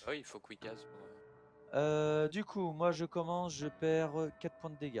 Oui, il faut quick as pour. Du coup, moi je commence, je perds 4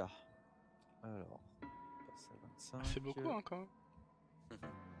 points de dégâts. Alors, on passe à 25. C'est beaucoup, hein, quand même.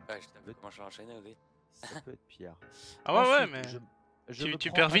 Ouais, je t'avoue comment je vais enchaîner aussi. Ça peut être pire. Ah ouais, ouais, Ensuite, mais je tu me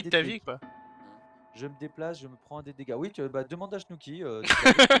prends perds un vite dé ta de vie, dégâts. quoi. Je me déplace, je me prends un des dégâts. Oui, bah, demande à Snooki.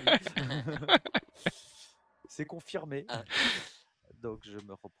 C'est confirmé. Ah. Donc je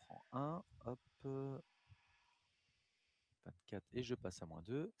me reprends 1, hop, 24, et je passe à moins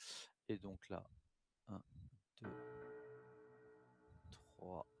 2. Et donc là, 1, 2,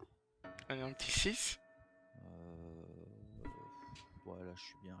 3. Allez, un petit 6. Voilà, je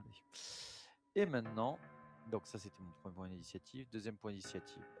suis bien allé. Et maintenant, donc ça c'était mon premier point d'initiative. Deuxième point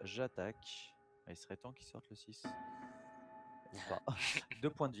d'initiative, j'attaque. Il serait temps qu'il sorte le 6. Ou pas. 2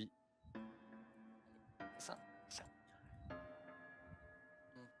 points de vie. Ça.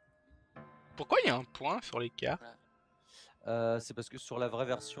 Pourquoi il y a un point sur les cartes? C'est parce que sur la vraie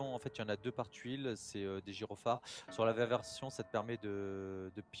version, en fait, il y en a 2 par tuile, c'est des gyrophares. Sur la vraie version, ça te permet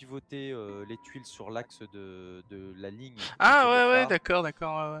de pivoter les tuiles sur l'axe de la ligne. Ah ouais, ouais, gyrophare. d'accord,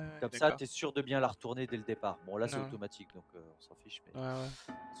 d'accord. Ouais, Comme ça, tu es sûr de bien la retourner dès le départ. Bon, là, c'est Non. automatique, donc on s'en fiche. Mais... Ouais, ouais.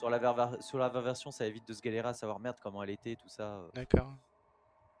 Sur la vraie version, ça évite de se galérer à savoir merde comment elle était, tout ça. D'accord.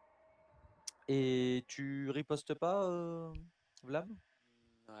 Et tu ripostes pas, Vlam?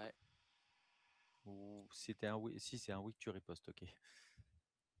 Ouais. Ou c'était un oui? Si c'est un oui que tu ripostes, ok.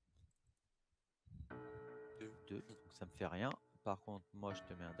 2, donc ça me fait rien. Par contre, moi je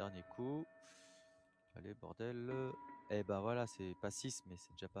te mets un dernier coup. Allez, bordel. Et ben voilà, c'est pas 6, mais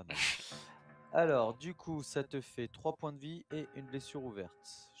c'est déjà pas mal. Alors, du coup, ça te fait 3 points de vie et une blessure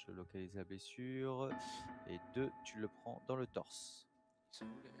ouverte. Je localise la blessure. Et 2, tu le prends dans le torse.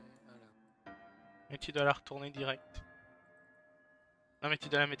 Voilà. Mais tu dois la retourner direct. Non, mais tu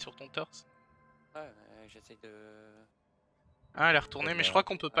dois la mettre sur ton torse. Ouais, j'essaie de. Ah, elle est retournée, mais je crois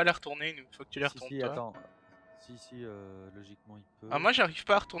qu'on peut pas la retourner une fois que tu la Si, retournes si, toi. attends. Si, logiquement il peut. Ah, moi j'arrive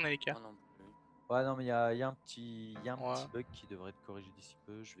pas à retourner les cartes. Moi non plus. Ouais, non, mais il y a un petit Ouais. bug qui devrait être corrigé d'ici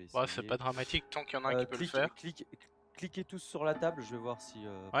peu. Je vais essayer. Ouais, c'est pas dramatique tant qu'il y en a un qui peut le faire. Cliquez tous sur la table, je vais voir si.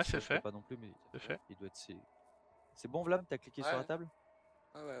 Ouais, c'est je peux fait. pas non plus, mais C'est fait. il doit être. C'est bon, Vlam, t'as cliqué sur la Ouais. table?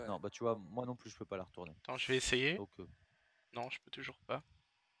 Ouais. Non, bah tu vois, moi non plus, je peux pas la retourner. Attends, je vais essayer. Donc, Non, je peux toujours pas.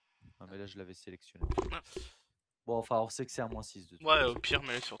 non, mais là, je l'avais sélectionné. Bon, enfin, on sait que c'est un -6 de toute Ouais, façon. au pire,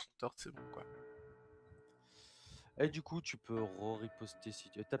 mets-le sur ton torse, c'est bon quoi. Et du coup, tu peux riposter si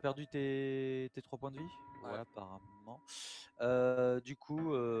tu. T'as perdu tes 3 points de vie? Ouais. Ouais, apparemment. Du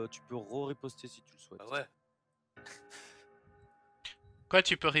coup, tu peux riposter si tu le souhaites. Bah ouais. Quoi,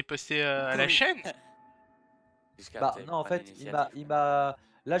 tu peux riposter à la Oui. chaîne? Bah non, en fait, il m'a.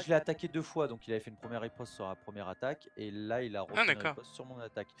 Là, je l'ai attaqué 2 fois, donc il avait fait une première riposte sur la première attaque, et là, il a refait une d'accord. riposte sur mon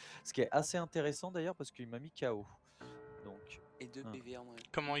attaque. Ce qui est assez intéressant d'ailleurs, parce qu'il m'a mis KO. Donc, Et 2 un, PV en moins.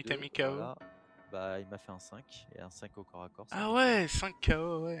 Comment il t'a 2, mis KO? voilà. Bah, il m'a fait un 5, et un 5 au corps à corps. ça Ah fait ouais, 5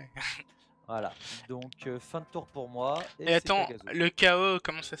 KO, ouais. Voilà, donc fin de tour pour moi, Et et c'est attends, Tagazo. le KO,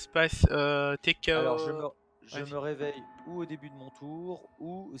 comment ça se passe? T'es KO... Alors, je Vas-y. me réveille ou au début de mon tour,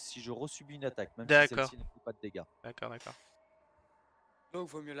 ou si je resubis une attaque, même si D'accord. celle-ci ne fait pas de dégâts. D'accord. Donc,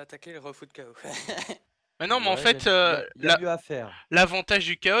 vaut mieux l'attaquer et le refoutre KO. Mais non, mais en Ouais, fait, il y a mieux à faire. l'avantage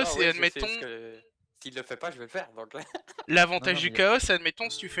du chaos, Ah c'est, oui, je admettons... sais ce que... S'il le fait pas, je vais le faire. Donc là... L'avantage Non, du mais chaos, c'est, admettons,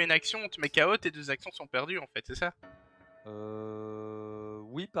 si tu fais une action, on te met KO, tes 2 actions sont perdues, en fait, c'est ça?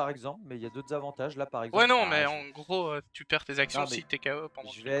 Oui, par exemple, mais il y a d'autres avantages. Là, par exemple, Ouais, non, bah, mais en gros, tu perds tes actions Non, mais si t'es KO pendant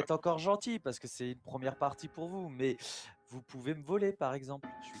je ce vais truc, être encore gentil parce que c'est une première partie pour vous, mais vous pouvez me voler, par exemple.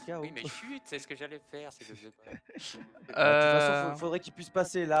 Je suis KO. Oui, mais chut, c'est ce que j'allais faire, c'est le jeu. quoi. Bah, de toute façon, faudrait qu'il puisse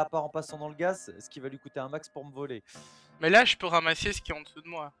passer là, à part en passant dans le gaz, ce qui va lui coûter un max pour me voler. Mais là, je peux ramasser ce qui est en dessous de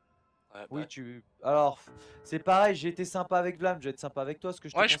moi. Ouais, Oui, bah, Alors, c'est pareil, j'ai été sympa avec Vlam, je vais être sympa avec toi. Ce que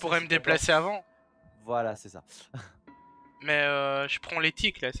je te Ouais, je conseille, pourrais c'est me d'avoir- déplacer avant. Voilà, c'est ça. Mais je prends les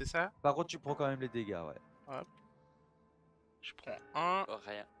tics, là, c'est ça? Par contre, tu prends quand même les dégâts, ouais. Hop. Je prends un. oh,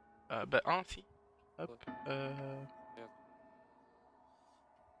 rien. Bah, un, si. Hop. Ouais.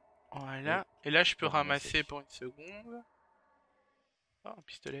 Voilà. Et là, je peux peux ramasser. ramasser pour une seconde. Oh, un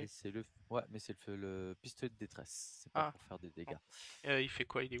pistolet. Et c'est le... Ouais, mais c'est le pistolet de détresse. C'est pas Ah. pour faire des dégâts. Il fait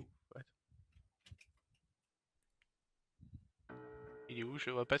quoi? Il est où? Attends. Il est où? Je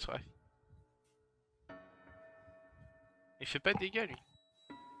le vois pas sur la... Il fait pas de dégâts, lui.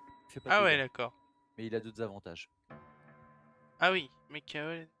 Il fait pas de Ah ouais, dégâts, d'accord. mais il a d'autres avantages. Ah oui, mais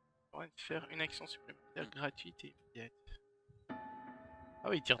KO pourrait faire une action supplémentaire gratuite et immédiate. Ah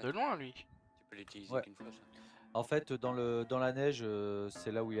oui, il tire de loin, lui. Tu peux l'utiliser Ouais. qu'une fois, ça. En fait, dans la neige,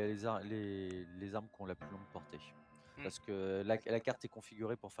 c'est là où il y a les armes qui ont la plus longue portée. Parce que la carte est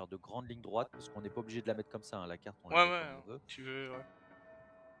configurée pour faire de grandes lignes droites, parce qu'on n'est pas obligé de la mettre comme ça, hein, la carte, on la met comme on veut. Tu veux, ouais.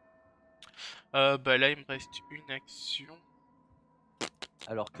 Bah là, il me reste une action.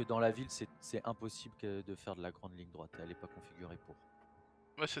 Alors que dans la ville, c'est impossible de faire de la grande ligne droite, elle n'est pas configurée pour.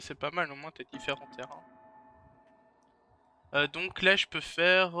 Ouais, ça c'est pas mal, au moins t'as différents terrains. Donc là, je peux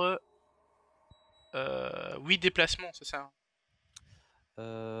faire 8 déplacements, c'est ça?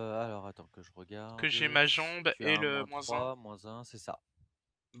 Alors attends que je regarde. Que j'ai ma jambe Tu et as un le moins 3, moins 1, c'est ça.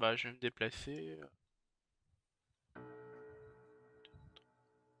 Bah, je vais me déplacer.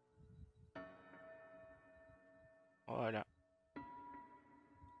 Voilà.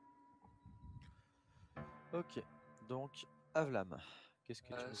 Ok, donc Avlam, qu'est-ce que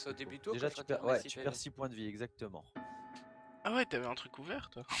tu nous C'est au proposes début du tour Déjà, que je tu perds, retourne ouais, à 6 tu PV. perds 6 points de vie, exactement. Ah ouais, t'avais un truc ouvert,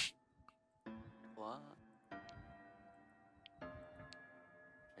 toi. 3.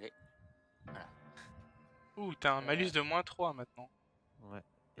 Allez. Voilà. Ouh, t'as un malus de moins 3 maintenant. Ouais.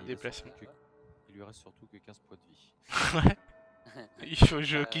 Et Déplacement. il lui reste surtout que 15 points de vie. Ouais. Il faut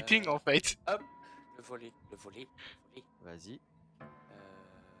jouer au kitting en fait. Hop, le volet. Vas-y.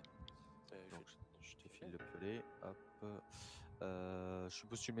 Donc, je te file le piolet. Hop. Je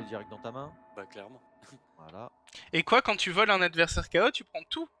suppose que tu le mets direct dans ta main. Bah, clairement. Voilà. Et quoi, quand tu voles un adversaire KO, tu prends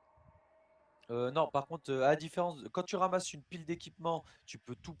tout? Non, par contre, à la différence, quand tu ramasses une pile d'équipement, tu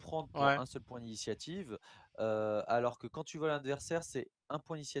peux tout prendre pour Ouais. un seul point d'initiative. Alors que quand tu voles un adversaire, c'est un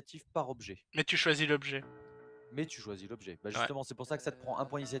point d'initiative par objet. Mais tu choisis l'objet. Mais tu choisis l'objet. Bah, justement, c'est pour ça que ça te prend un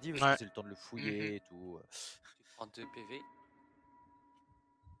point d'initiative, parce Ouais. que c'est le temps de le fouiller et tout. Tu prends 2 PV.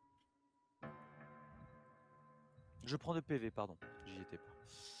 Je prends 2 PV, pardon. J'y étais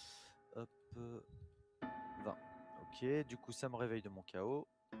pas. Hop. 20. Ok, du coup, ça me réveille de mon KO.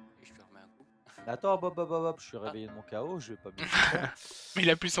 Et je te remets un coup. Attends, hop, je suis réveillé de mon KO, je vais pas me faire. Mais il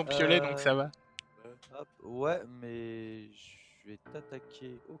a plus son piolet, donc ça va. Hop, ouais, mais je vais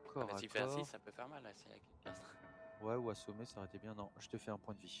t'attaquer au corps à Vas-y, faire corps. 6, ça peut faire mal, là, c'est avec les castres. Ouais, ou assommer, ça aurait été bien. Non, je te fais un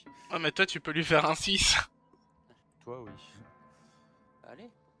point de vie. Oh, mais toi, tu peux lui faire un 6. Toi, oui. Allez,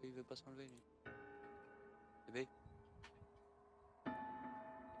 pourquoi il veut pas s'enlever, lui? Bébé.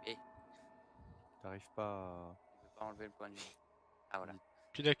 T'arrives pas à... Il veut pas enlever le point de vie. Ah, voilà.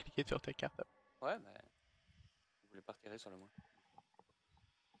 Tu dois cliquer sur ta carte. Ouais, mais... Je voulais pas retirer sur le moins.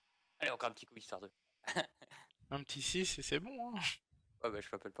 Allez, encore un petit coup, histoire de... Un petit 6 et c'est bon, hein. Ouais, bah, je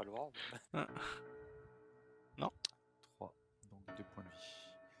m'appelle pas le voir. Non. 3, donc 2 points de vie.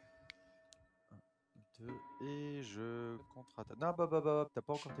 1, 2, et je contre-attaque. Non, t'as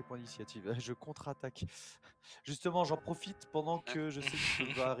pas encore tes points d'initiative. Je contre-attaque. Justement, j'en profite pendant que je sais que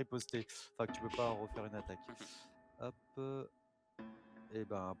tu vas riposter. Enfin, que tu peux pas refaire une attaque. Hop. Et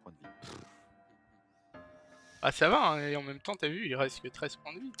ben, un point de vie. Ah, ça va, hein, et en même temps, t'as vu, il reste que 13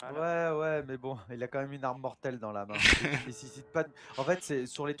 points de vie. Ouais, ouais, mais bon, il a quand même une arme mortelle dans la main. Qui nécessite pas de... En fait, c'est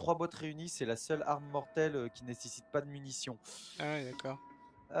sur les 3 bottes réunies, c'est la seule arme mortelle qui nécessite pas de munitions. Ah ouais, d'accord.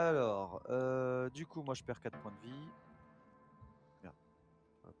 Alors, du coup, moi je perds 4 points de vie. Merde.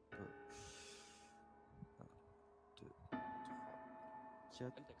 Hop. 1, 2, 3,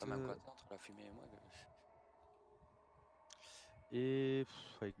 4. T'as quand même quoi entre la fumée et moi. Et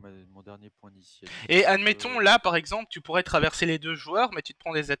avec mon dernier point d'initiative. Et admettons, là, par exemple, tu pourrais traverser les 2 joueurs, mais tu te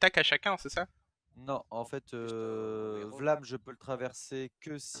prends des attaques à chacun, c'est ça? Non, en fait, Vlam, je peux le traverser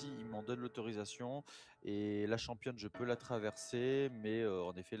que s'il m'en donne l'autorisation. Et la championne, je peux la traverser, mais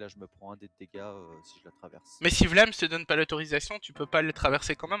en effet, là, je me prends un des dégâts si je la traverse. Mais si Vlam te donne pas l'autorisation, tu peux pas le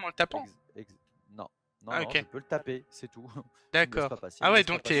traverser quand même en le tapant? Non, non, Ah, non, ok. je peux le taper, c'est tout. D'accord. Ah ouais,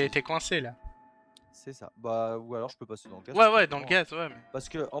 donc t'es coincé là. C'est ça. Bah, ou alors je peux passer dans le gaz. Ouais, ouais, dans le gaz, ouais. Mais... Parce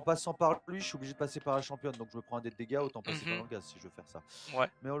que en passant par lui, je suis obligé de passer par la championne, donc je me prends un dé de dégâts, autant passer par dans le gaz si je veux faire ça. Ouais.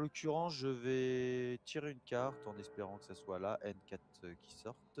 Mais en l'occurrence, je vais tirer une carte en espérant que ça soit là, N4 qui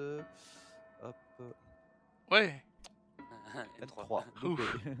sorte. Hop. Ouais. N3. Loupé.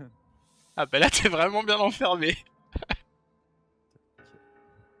 Ah bah là, t'es vraiment bien enfermé.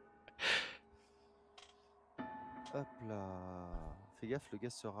 Hop là. Fais gaffe, le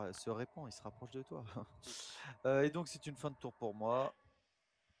gaz se répand, il se rapproche de toi. Et donc, c'est une fin de tour pour moi.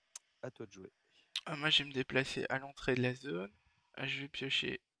 À toi de jouer. Moi, je vais me déplacer à l'entrée de la zone. Je vais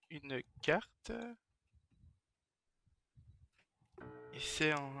piocher une carte. Et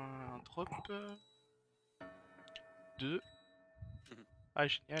c'est un drop 2. Ah,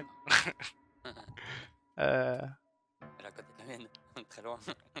 génial. Elle est à côté de la mienne, très loin.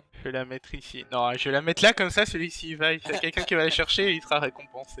 Je vais la mettre ici. Non, je vais la mettre là, comme ça, celui-ci, il va. Il y a quelqu'un qui va la chercher et il sera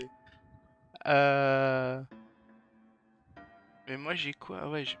récompensé. Mais moi, j'ai quoi?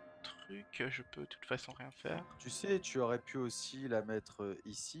 Ouais, j'ai mon truc. Je peux de toute façon rien faire. Tu sais, tu aurais pu aussi la mettre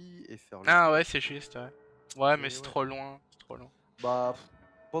ici et faire le... Ah ouais, c'est juste, ouais. Ouais, mais c'est trop loin. C'est trop loin. Bah,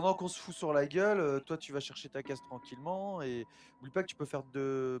 pendant qu'on se fout sur la gueule, toi, tu vas chercher ta case tranquillement et oublie pas que tu peux faire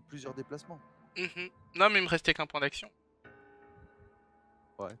plusieurs déplacements. Non, mais il me restait qu'un point d'action.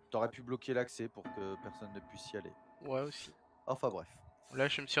 Ouais, t'aurais pu bloquer l'accès pour que personne ne puisse y aller. Ouais, aussi. Enfin, bref. Là,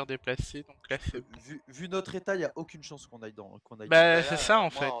 je me suis redéplacé, donc là, c'est bon. Vu notre état, il n'y a aucune chance qu'on aille dans. Bah, c'est ça,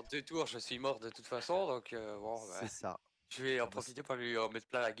 en fait. En 2 tours, je suis mort de toute façon, donc bon, bah, c'est ça. Je vais en profiter pour lui mettre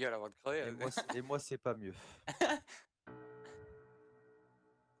plein la gueule avant de crever. Et moi, c'est pas mieux.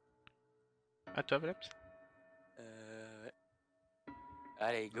 À toi, Blaps. Ouais.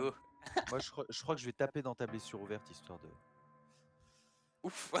 Allez, go. Moi, je crois que je vais taper dans ta blessure ouverte, histoire de...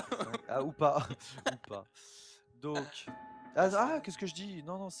 Ouf. Ah, ou pas. Ou pas. Donc... Ah, qu'est-ce que je dis?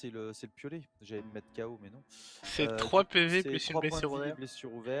 Non, c'est le piolet. J'allais me mettre KO, mais non. C'est 3 PV plus une blessure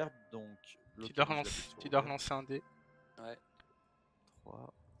ouverte. Donc, tu dois relancer un dé. Ouais.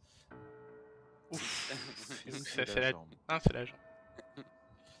 3. Ouf. C'est la... Ah, c'est la jambe.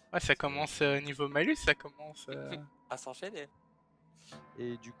 Ouais, ça commence niveau malus, ça commence... à s'enchaîner.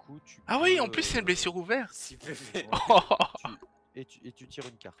 Et du coup, tu... Ah oui, en plus, c'est une blessure ouverte. 6 PV. Et tu tires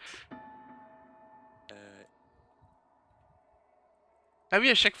une carte. Ah oui,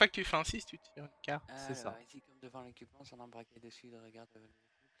 à chaque fois que tu fais un 6, tu tires une carte. C'est ça. Ici, comme devant l'équipement, sans embraquer dessus, de regarde.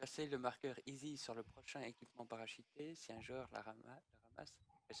 Placez le marqueur Easy sur le prochain équipement parachuté. Si un joueur la ramasse,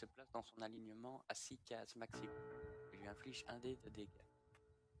 elle se place dans son alignement à 6 cases maximum. Il lui inflige 1 dé de dégâts.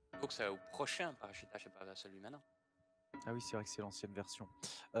 Donc c'est au prochain parachutage, c'est pas à celui maintenant. Ah oui, c'est vrai que c'est l'ancienne version.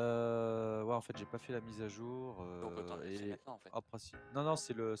 Ouais, en fait, j'ai pas fait la mise à jour. Donc autant le laisser maintenant, en fait. En principe... Non,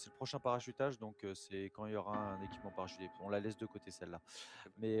 c'est le prochain parachutage, donc c'est quand il y aura un équipement parachuté. On la laisse de côté, celle-là.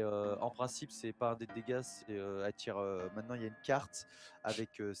 Mais en principe, c'est pas un dé de dégâts, c'est elle tire... Maintenant, il y a une carte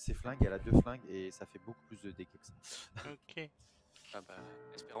avec ses flingues, elle a 2 flingues, et ça fait beaucoup plus de dégâts que ça. Ok. Ah bah,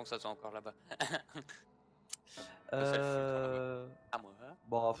 espérons que ça soit encore là-bas. À moi.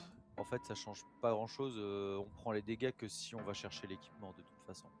 Bon, en fait, ça change pas grand-chose. On prend les dégâts que si on va chercher l'équipement, de toute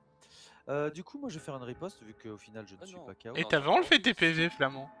façon. Du coup, moi, je vais faire une riposte, vu qu'au final, je ne suis pas KO. Et t'avais enlevé tes PV,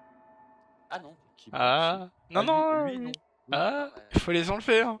 Flamand? Ah non. Non, lui, non. Oui. Ah, il faut les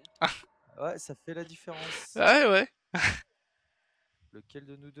enlever. Hein. Ouais, ça fait la différence. Ouais. Lequel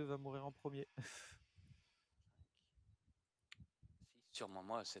de nous deux va mourir en premier? Sûrement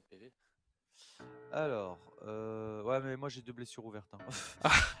moi, 7 PV. Alors, ouais, mais moi j'ai 2 blessures ouvertes.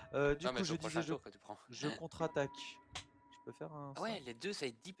 Du coup, je disais, je contre-attaque. Je peux faire un... Ouais, les deux, ça va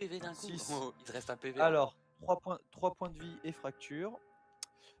être 10 PV d'un coup. Oh, il te reste un PV. Alors, 3 points de vie et fracture.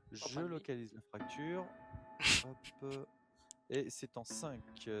 Je localise la fracture. Hop. Et c'est en 5,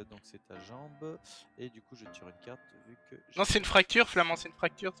 donc c'est ta jambe. Et du coup, je tire une carte vu que. Non, c'est une fracture, Flamand, c'est une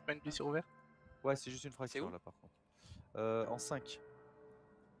fracture, c'est pas une blessure ouverte. Ouais, c'est juste une fracture où là par contre. En 5.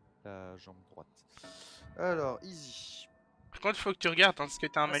 La jambe droite. Alors, easy. Par contre, faut que tu regardes, hein, parce que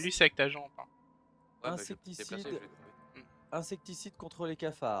t'as un malus avec ta jambe. Hein. Ouais, bah, Insecticide. je vais déplacer, je vais trouver. Insecticide contre les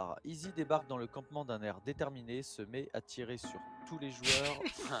cafards. Easy débarque dans le campement d'un air déterminé, se met à tirer sur tous les joueurs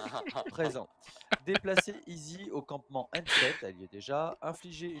présents. Déplacer Easy au campement N7, elle y est déjà.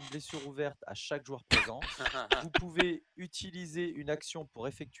 Infliger une blessure ouverte à chaque joueur présent. Vous pouvez utiliser une action pour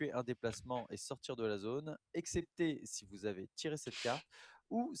effectuer un déplacement et sortir de la zone, excepté si vous avez tiré cette carte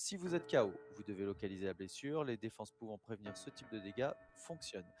ou si vous êtes KO. Vous devez localiser la blessure. Les défenses pouvant prévenir ce type de dégâts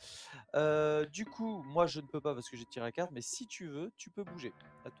fonctionnent. Du coup, moi je ne peux pas parce que j'ai tiré la carte, mais si tu veux, tu peux bouger.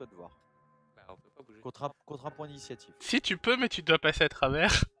 À toi de voir. Bah, on peut pas bouger. Contre un point d'initiative. Si tu peux, mais tu dois passer à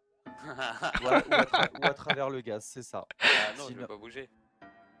travers. Ouais, ou à travers le gaz, c'est ça. Ah non, je Sinon- vais pas bouger.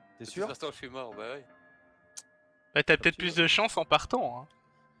 T'es De sûr? toute façon, je suis mort, bah oui. Bah, t'as peut-être tu plus veux. de chance en partant. Hein.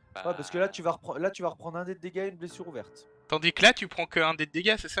 Bah, Ouais, parce que là tu vas reprendre un dé de dégâts et une blessure ouverte. Tandis que là, tu prends que un dé de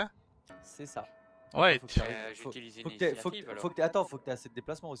dégâts, c'est ça? C'est ça. Ouais, Faut que tu- t'arrives- j'utilise faut que t'aies- l'initiative, alors. Attends, faut que tu aies assez de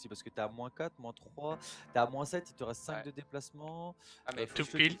déplacement aussi parce que t'es à -4, -3, t'es à -7, il te reste 5 Ouais. de déplacement. Ah, mais il faut tout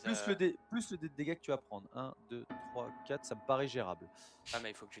que je pile. j'utilise, Plus le dé de dégâts que tu vas prendre. 1, 2, 3, 4, ça me paraît gérable. Ah, mais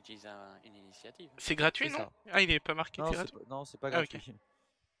il faut que j'utilise une initiative. C'est gratuit, C'est non? ça. Ah, il est pas marqué, Non, c'est c'est gratuit. pas, non, c'est pas Ah, ok. gratuit.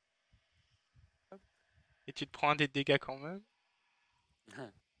 Et tu te prends un dé de dégâts quand même.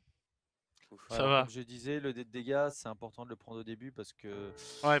 Ouf. Ça Voilà, va. comme je disais, le dé de dégâts, c'est important de le prendre au début parce que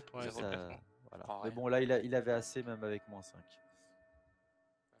Ouais, pour les Zéro. ça- déplacements. voilà. prends Mais rien. bon, là, il avait assez même avec -5.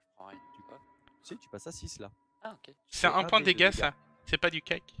 Je prends rien. Tu vois. Si, tu passes à 6 là. Ah, ok. C'est un point de dé dégâts, ça. C'est pas du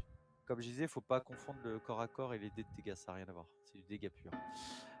cac. Comme je disais, faut pas confondre le corps à corps et les dés de dégâts, ça n'a rien à voir. C'est du dégât pur.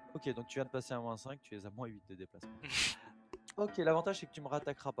 Ok, donc tu viens de passer à -5, tu es à -8 de déplacement. Ok, l'avantage c'est que tu me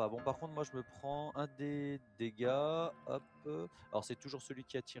rattaqueras pas. Bon, par contre, moi je me prends un des dégâts. Hop. Alors, c'est toujours celui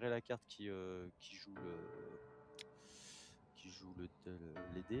qui a tiré la carte qui joue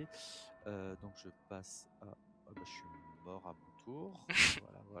les dés. Donc, je passe à. Oh, bah, je suis mort à mon tour.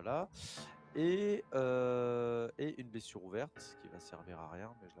 Voilà. Et une blessure ouverte qui va servir à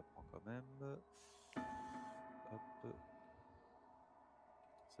rien, mais je la prends quand même. Hop.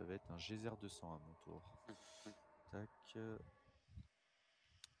 Ça va être un geyser de sang à mon tour. Tac. Je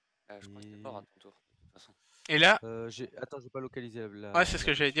crois que t'es mort à ton tour, de toute façon. Et là, Attends, je vais pas localiser la. ouais, c'est ce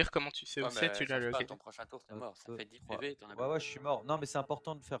que j'allais dire. Comment tu sais où Ouais, c'est? mais Tu l'as change pas, localisé. ton prochain tour, t'es Hop, mort. Ça fait 10 3. PV, t'en as Ouais, je suis mort. Non, mais c'est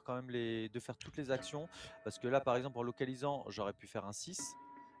important de faire quand même de faire toutes les actions. Parce que là, par exemple, en localisant, j'aurais pu faire un 6.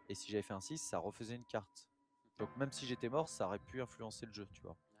 Et si j'avais fait un 6, ça refaisait une carte. Donc, même si j'étais mort, ça aurait pu influencer le jeu, tu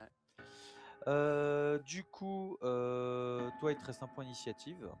vois. Ouais. Du coup, toi, il te reste un point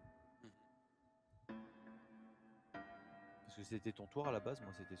d'initiative. Parce que c'était ton tour à la base,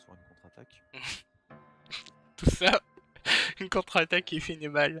 moi c'était sur une contre-attaque. Tout ça, une contre-attaque qui finit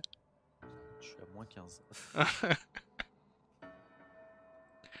mal. Je suis à -15.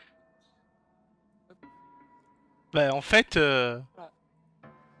 Bah, en fait, Ah,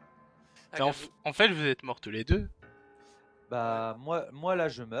 en fait, vous êtes morts tous les deux. Bah, moi là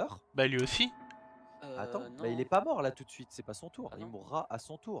je meurs. Bah, lui aussi. Attends, non. bah, il est pas mort là tout de suite, c'est pas son tour. Ah Il non. mourra à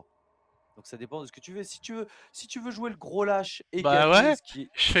son tour. Donc ça dépend de ce que tu veux. Si tu veux jouer le gros lâche et Bah gagner, ouais, ce qui est-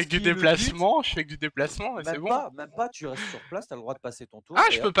 Je fais ce que du qui est le but, déplacement, je fais que du déplacement, et c'est même bon. pas, tu restes sur place, t'as le droit de passer ton tour. Ah,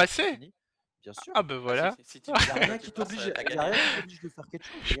 et je hop, peux c'est passer. fini. Bien sûr. Ah, bah voilà. Si tu Y a rien tu qui passes, t'oblige, t'as y a gagné. rien qui t'oblige de faire quelque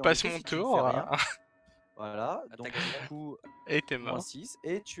chose. Je Et en passe effet, mon si tu ne tour. fais rien, voilà. t'as Donc gagné. du coup, Et t'es mort. -6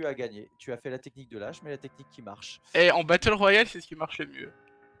 et tu as gagné. Tu as fait la technique de lâche, mais la technique qui marche. Et en Battle Royale, c'est ce qui marche le mieux.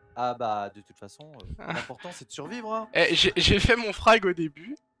 Ah bah de toute façon, l'important c'est de survivre. Hein. Eh, j'ai fait mon frag au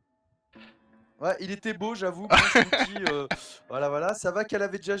début. Ouais, il était beau, j'avoue. Bien Snooki, voilà. Ça va qu'elle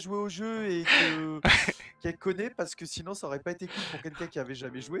avait déjà joué au jeu et qu'elle connaît parce que sinon ça aurait pas été cool pour quelqu'un qui avait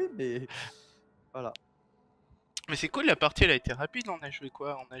jamais joué. Mais voilà. Mais c'est cool, la partie elle a été rapide. On a joué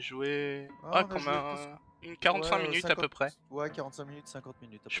quoi? On a joué. Ah, Ah, on a comme joué une 45 Ouais, minutes à 50 peu près. Ouais, 45 minutes, 50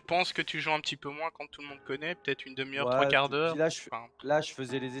 minutes. à Je peu près. pense que tu joues un petit peu moins quand tout le monde connaît. Peut-être une demi-heure, Ouais, trois quarts puis d'heure. Là, Enfin, je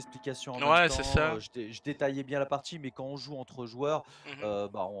faisais les explications en Ouais, même c'est temps. ça. Je détaillais bien la partie, mais quand on joue entre joueurs, mhm.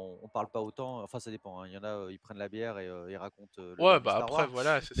 bah, on parle pas autant. Enfin, ça dépend. Hein. Il y en a, ils prennent la bière et ils racontent le Ouais, dernier bah Star après, Wars.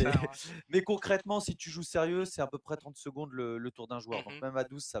 voilà, c'est Mais, ça. Ouais. mais concrètement, si tu joues sérieux, c'est à peu près 30 secondes le tour d'un joueur. Donc Mhm. même à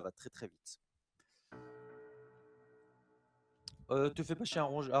 12, ça va très très vite. Te fais pas chier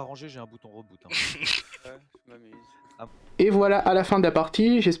à ranger, j'ai un bouton reboot. Hein. Ouais, je m'amuse. Et voilà à la fin de la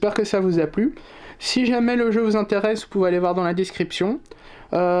partie, j'espère que ça vous a plu. Si jamais le jeu vous intéresse, vous pouvez aller voir dans la description.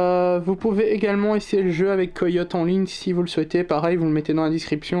 Vous pouvez également essayer le jeu avec Coyote en ligne si vous le souhaitez, pareil vous le mettez dans la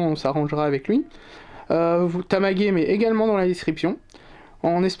description, on s'arrangera avec lui. Tamagame est également dans la description.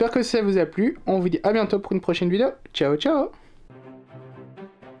 On espère que ça vous a plu. On vous dit à bientôt pour une prochaine vidéo. Ciao ciao.